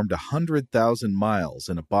transformed 100,000 miles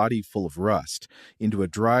and a body full of rust into a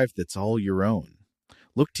drive that's all your own.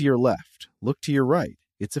 Look to your left. Look to your right.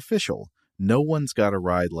 It's official. No one's got a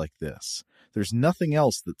ride like this. There's nothing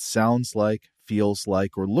else that sounds like, feels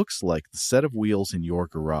like, or looks like the set of wheels in your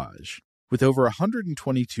garage. With over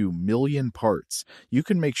 122 million parts, you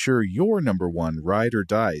can make sure your number one ride or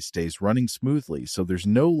die stays running smoothly so there's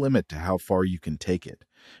no limit to how far you can take it.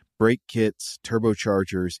 Brake kits,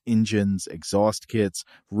 turbochargers, engines, exhaust kits,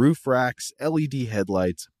 roof racks, LED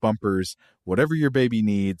headlights, bumpers, whatever your baby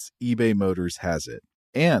needs, eBay Motors has it.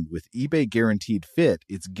 And with eBay Guaranteed Fit,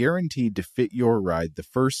 it's guaranteed to fit your ride the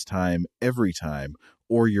first time, every time,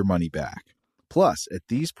 or your money back. Plus, at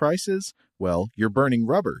these prices, well, you're burning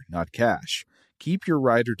rubber, not cash. Keep your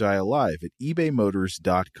ride or die alive at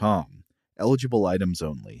ebaymotors.com. Eligible items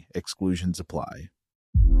only. Exclusions apply.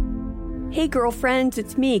 Hey girlfriends,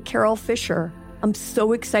 it's me, Carol Fisher. I'm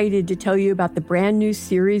so excited to tell you about the brand new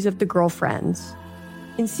series of The Girlfriends.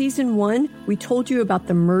 In season 1, we told you about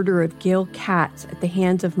the murder of Gail Katz at the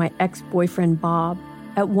hands of my ex-boyfriend Bob.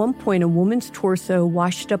 At one point, a woman's torso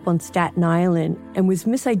washed up on Staten Island and was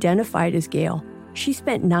misidentified as Gail. She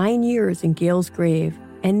spent 9 years in Gail's grave.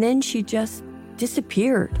 And then she just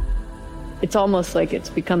disappeared. It's almost like it's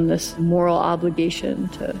become this moral obligation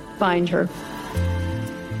to find her.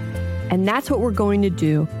 And that's what we're going to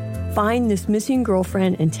do. Find this missing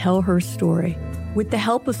girlfriend and tell her story. With the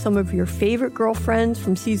help of some of your favorite girlfriends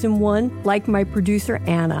from season 1, like my producer,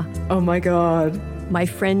 Anna. Oh my God. My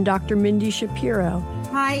friend, Dr. Mindy Shapiro.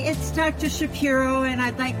 Hi, it's Dr. Shapiro, and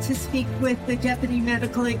I'd like to speak with the Deputy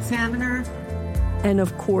Medical Examiner. And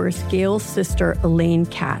of course, Gail's sister, Elaine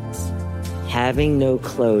Katz. Having no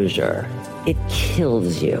closure, it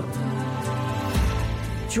kills you.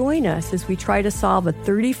 Join us as we try to solve a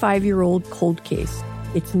 35-year-old cold case.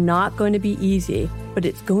 It's not going to be easy, but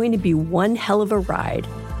it's going to be one hell of a ride.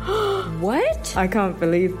 What? I can't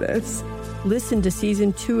believe this. Listen to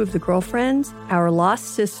season 2 of The Girlfriends, Our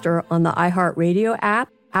Lost Sister on the iHeartRadio app,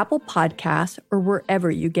 Apple Podcasts, or wherever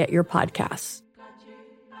you get your podcasts.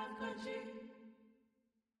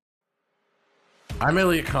 I'm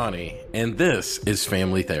Elliot Connie, and this is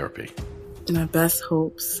Family Therapy. My best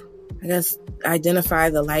hopes, I guess, identify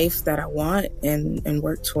the life that I want and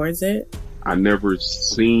work towards it. I never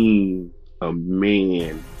seen a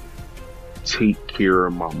man take care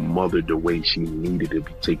of my mother the way she needed to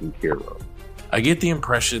be taken care of. I get the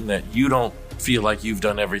impression that you don't feel like you've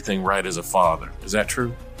done everything right as a father. Is that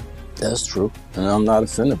true? That's true, and I'm not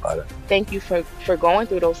offended by that. Thank you for going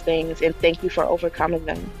through those things, and thank you for overcoming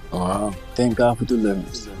them. Wow. Thank God for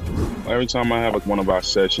deliverance. Every time I have one of our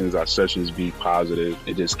sessions be positive.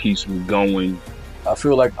 It just keeps me going. I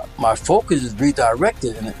feel like my focus is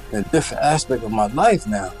redirected in a different aspect of my life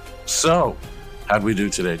now. So, how'd we do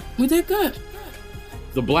today? We did good.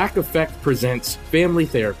 The Black Effect presents Family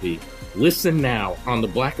Therapy. Listen now on the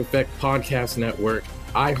Black Effect Podcast Network,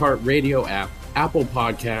 iHeartRadio app, Apple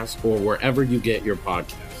Podcasts, or wherever you get your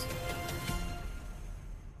podcasts.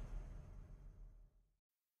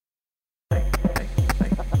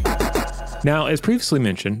 Now, as previously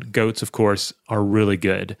mentioned, goats, of course, are really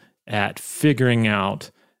good at figuring out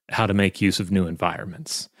how to make use of new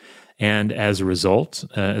environments. And as a result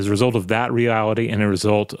of that reality and a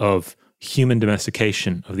result of human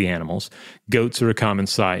domestication of the animals, goats are a common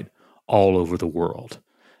sight all over the world.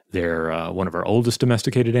 They're one of our oldest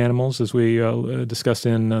domesticated animals, as we discussed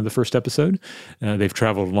in the first episode. They've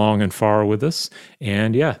traveled long and far with us.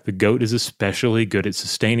 And yeah, the goat is especially good at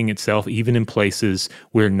sustaining itself, even in places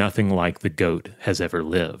where nothing like the goat has ever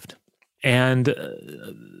lived. And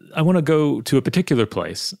I want to go to a particular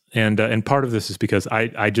place, and part of this is because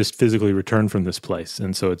I just physically returned from this place,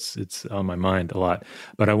 and so it's on my mind a lot.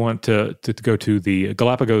 But I want to go to the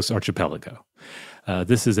Galapagos Archipelago.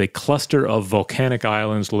 This is a cluster of volcanic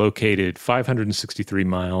islands located 563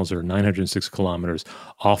 miles or 906 kilometers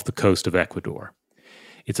off the coast of Ecuador.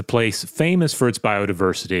 It's a place famous for its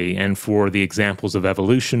biodiversity and for the examples of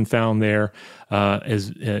evolution found there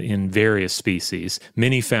in various species,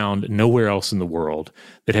 many found nowhere else in the world,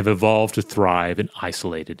 that have evolved to thrive in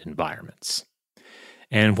isolated environments.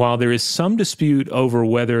 And while there is some dispute over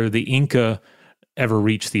whether the Inca ever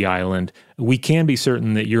reached the island, we can be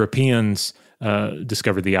certain that Europeans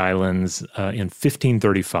discovered the islands in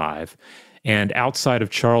 1535, and outside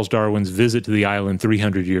of Charles Darwin's visit to the island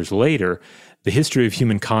 300 years later, the history of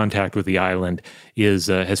human contact with the island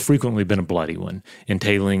has frequently been a bloody one,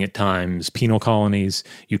 entailing at times penal colonies,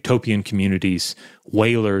 utopian communities,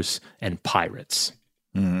 whalers, and pirates.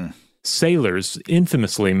 Mm. Sailors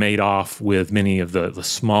infamously made off with many of the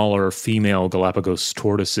smaller female Galapagos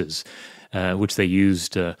tortoises, which they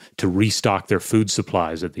used to restock their food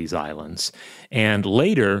supplies at these islands. And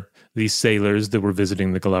later, these sailors that were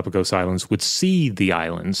visiting the Galapagos Islands would seed the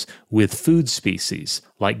islands with food species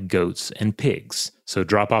like goats and pigs. So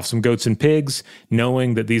drop off some goats and pigs,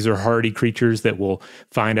 knowing that these are hardy creatures that will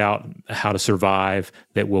find out how to survive,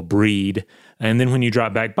 that will breed. And then when you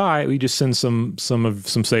drop back by, we just send some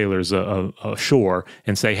sailors ashore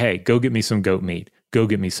and say, hey, go get me some goat meat. Go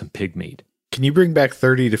get me some pig meat. Can you bring back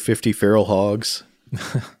 30 to 50 feral hogs?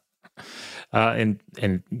 And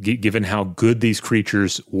given how good these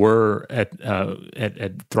creatures were at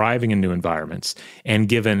thriving in new environments, and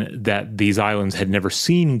given that these islands had never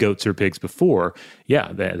seen goats or pigs before,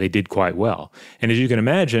 yeah, they did quite well. And as you can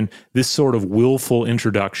imagine, this sort of willful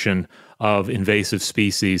introduction of invasive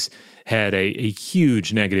species had a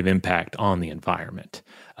huge negative impact on the environment.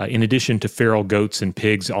 In addition to feral goats and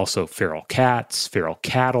pigs, also feral cats, feral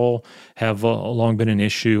cattle have long been an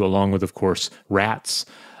issue, along with, of course, rats.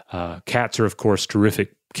 Cats are, of course,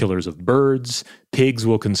 terrific killers of birds. Pigs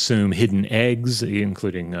will consume hidden eggs,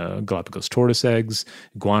 including Galapagos tortoise eggs,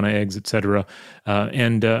 iguana eggs, etc.,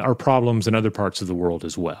 and are problems in other parts of the world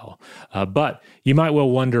as well. But you might well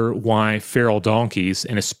wonder why feral donkeys,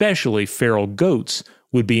 and especially feral goats,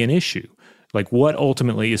 would be an issue. Like, what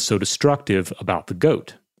ultimately is so destructive about the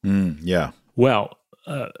goat? Yeah. Well,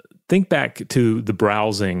 think back to the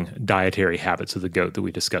browsing dietary habits of the goat that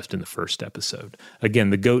we discussed in the first episode. Again,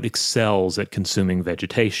 the goat excels at consuming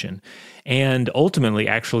vegetation and ultimately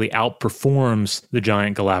actually outperforms the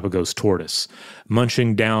giant Galapagos tortoise,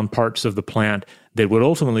 munching down parts of the plant that would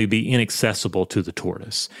ultimately be inaccessible to the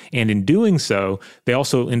tortoise. And in doing so, they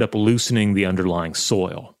also end up loosening the underlying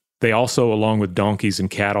soil. They also, along with donkeys and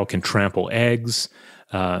cattle, can trample eggs,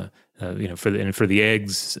 for the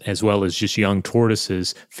eggs, as well as just young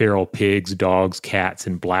tortoises, feral pigs, dogs, cats,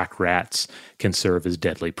 and black rats can serve as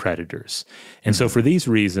deadly predators. And so for these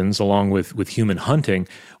reasons, along with human hunting,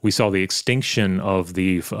 we saw the extinction of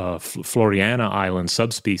the Floriana Island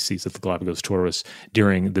subspecies of the Galapagos tortoise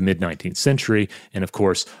during the mid-19th century. And of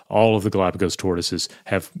course, all of the Galapagos tortoises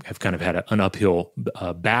have kind of had an uphill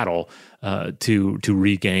battle to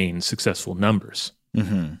regain successful numbers.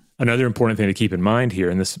 Mm-hmm. Another important thing to keep in mind here,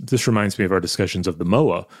 and this reminds me of our discussions of the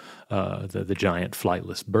moa, the giant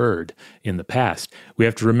flightless bird in the past. We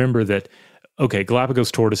have to remember that, okay,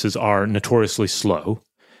 Galapagos tortoises are notoriously slow,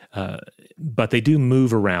 but they do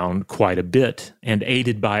move around quite a bit, and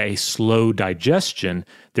aided by a slow digestion,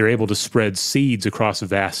 they're able to spread seeds across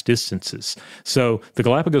vast distances. So the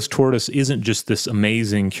Galapagos tortoise isn't just this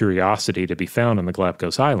amazing curiosity to be found on the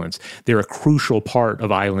Galapagos Islands. They're a crucial part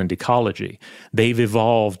of island ecology. They've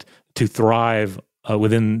evolved to thrive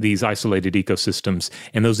within these isolated ecosystems,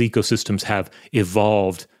 and those ecosystems have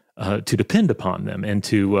evolved to depend upon them and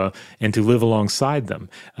to live alongside them.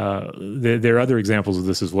 There are other examples of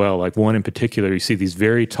this as well. Like one in particular, you see these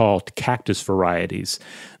very tall cactus varieties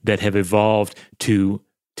that have evolved to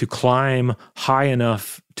climb high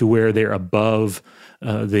enough to where they're above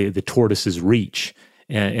the tortoise's reach.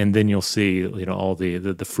 And then you'll see, all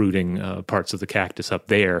the fruiting parts of the cactus up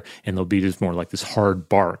there, and there'll be just more like this hard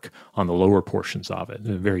bark on the lower portions of it.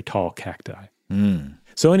 Very tall cacti.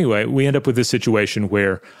 So anyway, we end up with this situation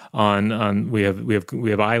where we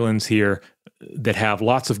have islands here that have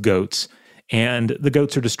lots of goats, and the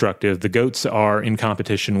goats are destructive. The goats are in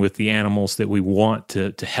competition with the animals that we want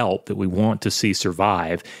to help, that we want to see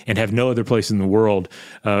survive, and have no other place in the world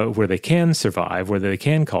where they can survive, where they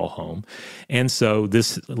can call home. And so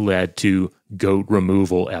this led to goat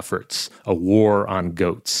removal efforts, a war on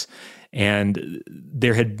goats. And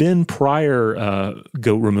there had been prior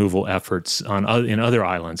goat removal efforts in other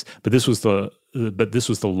islands, but this was the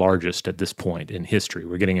largest at this point in history.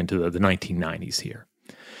 We're getting into the 1990s here.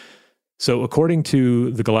 So according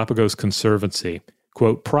to the Galapagos Conservancy,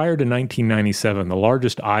 quote, prior to 1997, the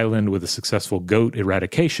largest island with a successful goat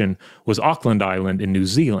eradication was Auckland Island in New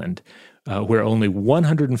Zealand, where only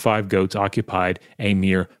 105 goats occupied a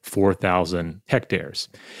mere 4,000 hectares.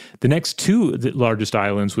 The next two largest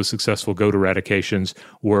islands with successful goat eradications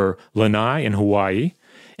were Lanai in Hawaii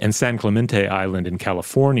and San Clemente Island in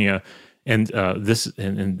California. And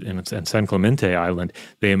in San Clemente Island,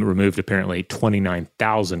 they removed apparently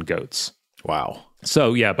 29,000 goats. Wow.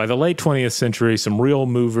 So, yeah, by the late 20th century, some real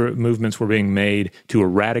movements were being made to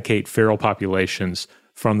eradicate feral populations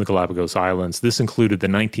from the Galapagos Islands. This included the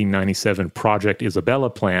 1997 Project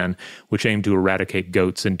Isabella plan, which aimed to eradicate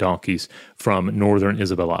goats and donkeys from northern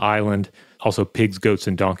Isabella Island, also pigs, goats,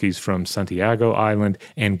 and donkeys from Santiago Island,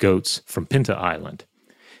 and goats from Pinta Island.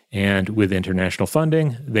 And with international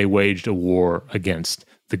funding, they waged a war against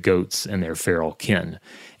the goats and their feral kin.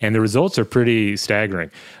 And the results are pretty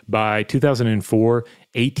staggering. By 2004,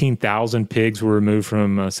 18,000 pigs were removed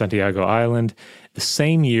from Santiago Island. The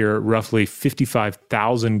same year, roughly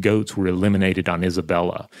 55,000 goats were eliminated on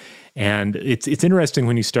Isabella. And it's interesting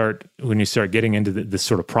when you start getting into this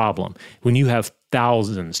sort of problem. When you have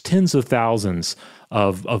thousands, tens of thousands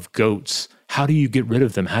of goats, how do you get rid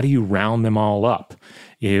of them? How do you round them all up?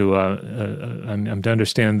 I'm to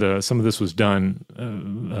understand some of this was done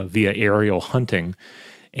via aerial hunting,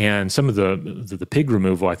 and some of the pig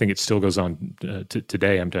removal, I think it still goes on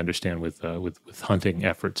today. I'm to understand with hunting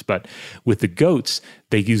efforts, but with the goats,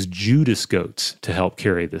 they use Judas goats to help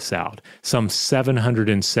carry this out. Some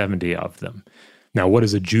 770 of them. Now, what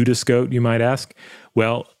is a Judas goat, you might ask?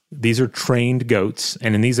 Well, these are trained goats,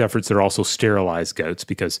 and in these efforts, they're also sterilized goats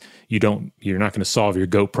because you're not going to solve your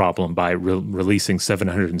goat problem by releasing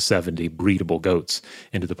 770 breedable goats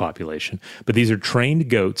into the population. But these are trained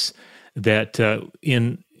goats that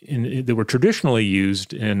that were traditionally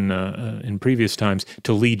used in previous times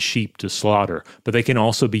to lead sheep to slaughter, but they can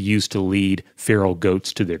also be used to lead feral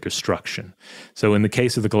goats to their destruction. So in the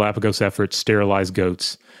case of the Galapagos efforts, sterilized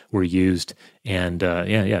goats were used, and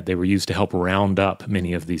they were used to help round up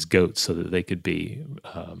many of these goats so that they could be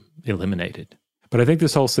eliminated. But I think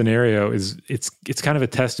this whole scenario it's kind of a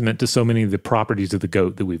testament to so many of the properties of the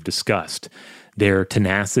goat that we've discussed. Their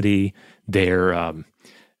tenacity, their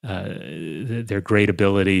great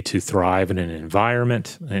ability to thrive in an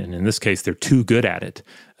environment, and in this case, they're too good at it.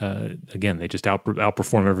 Again, they just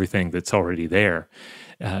outperform everything that's already there.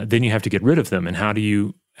 Then you have to get rid of them, and how do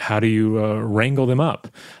you wrangle them up?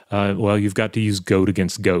 Well, you've got to use goat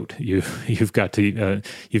against goat. You've got to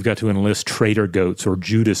enlist traitor goats or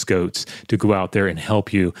Judas goats to go out there and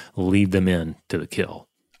help you lead them in to the kill.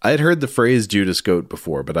 I had heard the phrase Judas goat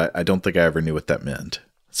before, but I don't think I ever knew what that meant.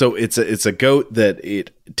 So it's a goat that it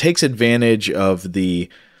takes advantage of the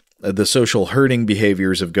social herding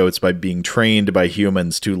behaviors of goats by being trained by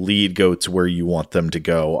humans to lead goats where you want them to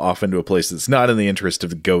go, often to a place that's not in the interest of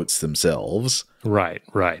the goats themselves. Right.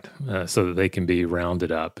 So that they can be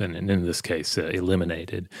rounded up and in this case,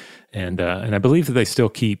 eliminated. And I believe that they still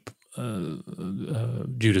keep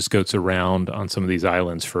Judas goats around on some of these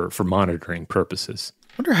islands for monitoring purposes.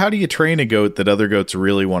 I wonder, how do you train a goat that other goats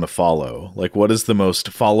really want to follow? Like, what is the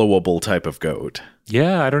most followable type of goat?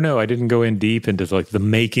 Yeah, I don't know. I didn't go in deep into like the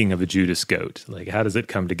making of a Judas goat. Like, how does it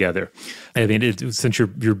come together? I mean, since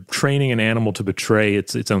you're training an animal to betray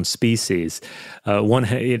its own species,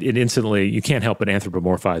 it instantly, you can't help but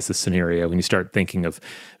anthropomorphize the scenario when you start thinking of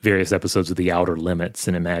various episodes of The Outer Limits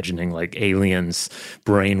and imagining like aliens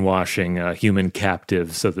brainwashing human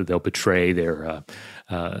captives so that they'll betray their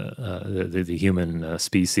the human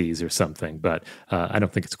species or something. But I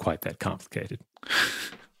don't think it's quite that complicated.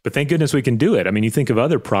 But thank goodness we can do it. I mean, you think of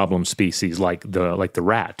other problem species like the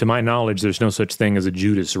rat. To my knowledge, there's no such thing as a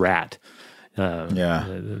Judas rat.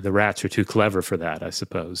 The rats are too clever for that, I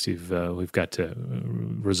suppose. We've got to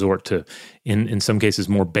resort to, in some cases,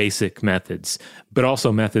 more basic methods, but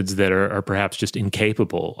also methods that are perhaps just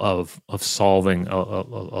incapable of solving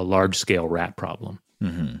a large-scale rat problem.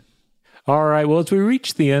 Mm-hmm. All right, well, as we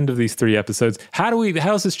reach the end of these 3 episodes, how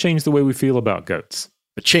does this change the way we feel about goats?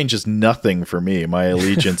 It changes nothing for me. My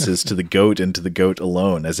allegiance is to the goat and to the goat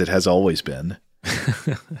alone, as it has always been.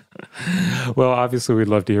 Well, obviously, we'd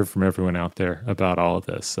love to hear from everyone out there about all of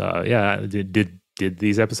this. Did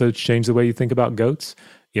these episodes change the way you think about goats?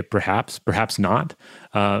 Yeah, perhaps not.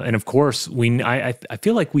 And of course, I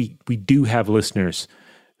feel like we do have listeners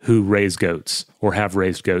who raise goats or have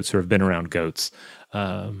raised goats or have been around goats.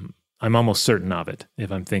 I'm almost certain of it,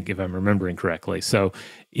 if I'm remembering correctly. So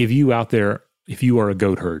if you out there, if you are a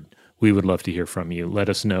goat herd, we would love to hear from you. Let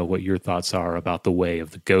us know what your thoughts are about the way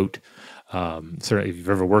of the goat. Certainly, if you've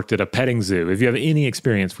ever worked at a petting zoo, if you have any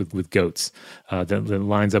experience with goats that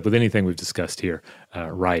lines up with anything we've discussed here,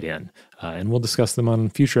 write in. And we'll discuss them on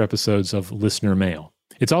future episodes of Listener Mail.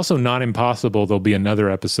 It's also not impossible there'll be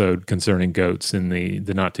another episode concerning goats in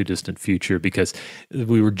the not-too-distant future, because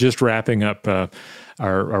we were just wrapping up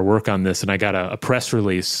our work on this, and I got a press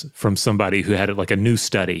release from somebody who had like a new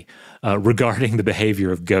study regarding the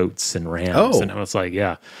behavior of goats and rams. And I was like,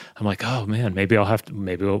 oh man, maybe we'll have to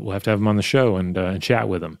have them on the show and chat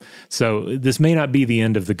with them. So this may not be the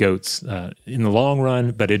end of the goats in the long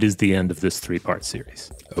run, but it is the end of this 3-part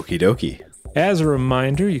series. Okie dokie. As a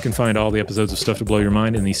reminder, you can find all the episodes of Stuff to Blow Your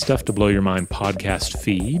Mind in the Stuff to Blow Your Mind podcast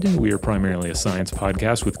feed. We are primarily a science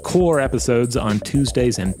podcast with core episodes on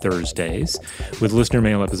Tuesdays and Thursdays, with listener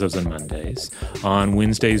mail episodes on Mondays. On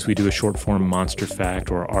Wednesdays, we do a short-form monster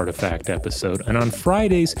fact or artifact episode. And on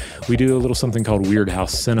Fridays, we do a little something called Weird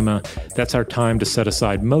House Cinema. That's our time to set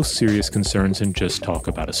aside most serious concerns and just talk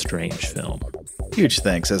about a strange film. Huge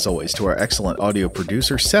thanks, as always, to our excellent audio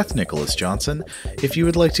producer, Seth Nicholas Johnson. If you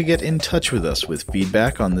would like to get in touch with us with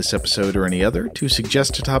feedback on this episode or any other, to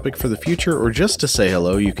suggest a topic for the future, or just to say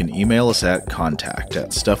hello, you can email us at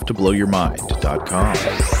contact@stufftoblowyourmind.com.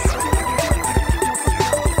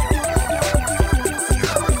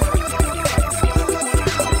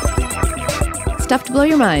 Stuff to Blow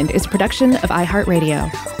Your Mind is a production of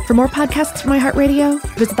iHeartRadio. For more podcasts from iHeartRadio,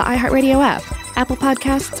 visit the iHeartRadio app, Apple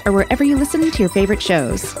Podcasts, or wherever you listen to your favorite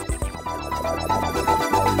shows.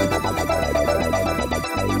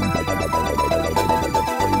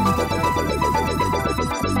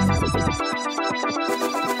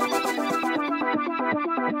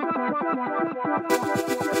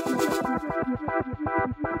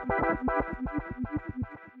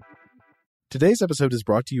 Today's episode is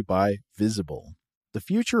brought to you by Visible. The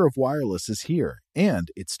future of wireless is here, and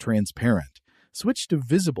it's transparent. Switch to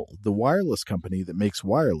Visible, the wireless company that makes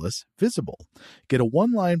wireless visible. Get a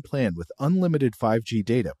one-line plan with unlimited 5G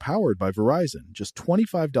data powered by Verizon, just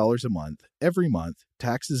 $25 a month, every month,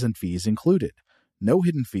 taxes and fees included. No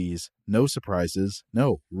hidden fees, no surprises,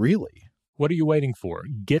 no, really. What are you waiting for?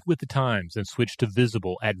 Get with the times and switch to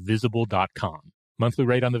Visible at Visible.com. Monthly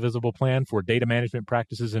rate on the Visible plan. For data management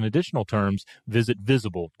practices and additional terms, visit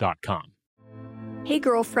visible.com. Hey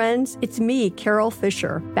girlfriends, it's me, Carol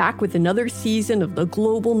Fisher, back with another season of the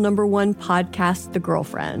global #1 podcast, The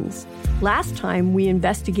Girlfriends. Last time, we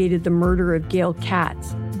investigated the murder of Gail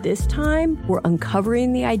Katz. This time, we're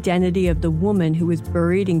uncovering the identity of the woman who was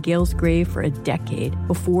buried in Gail's grave for a decade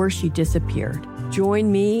before she disappeared.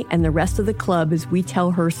 Join me and the rest of the club as we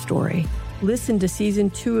tell her story. Listen to Season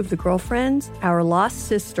 2 of The Girlfriends, Our Lost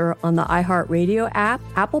Sister on the iHeartRadio app,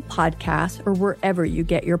 Apple Podcasts, or wherever you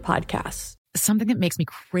get your podcasts. Something that makes me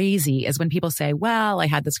crazy is when people say, well, I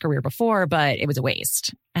had this career before, but it was a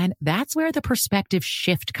waste. And that's where the perspective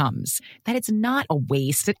shift comes, that it's not a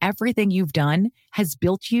waste, that everything you've done has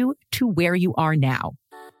built you to where you are now.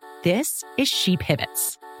 This is She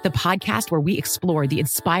Pivots, the podcast where we explore the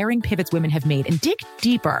inspiring pivots women have made and dig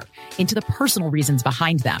deeper into the personal reasons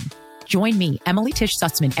behind them. Join me, Emily Tish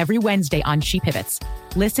Sussman, every Wednesday on She Pivots.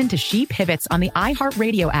 Listen to She Pivots on the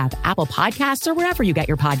iHeartRadio app, Apple Podcasts, or wherever you get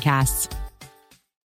your podcasts.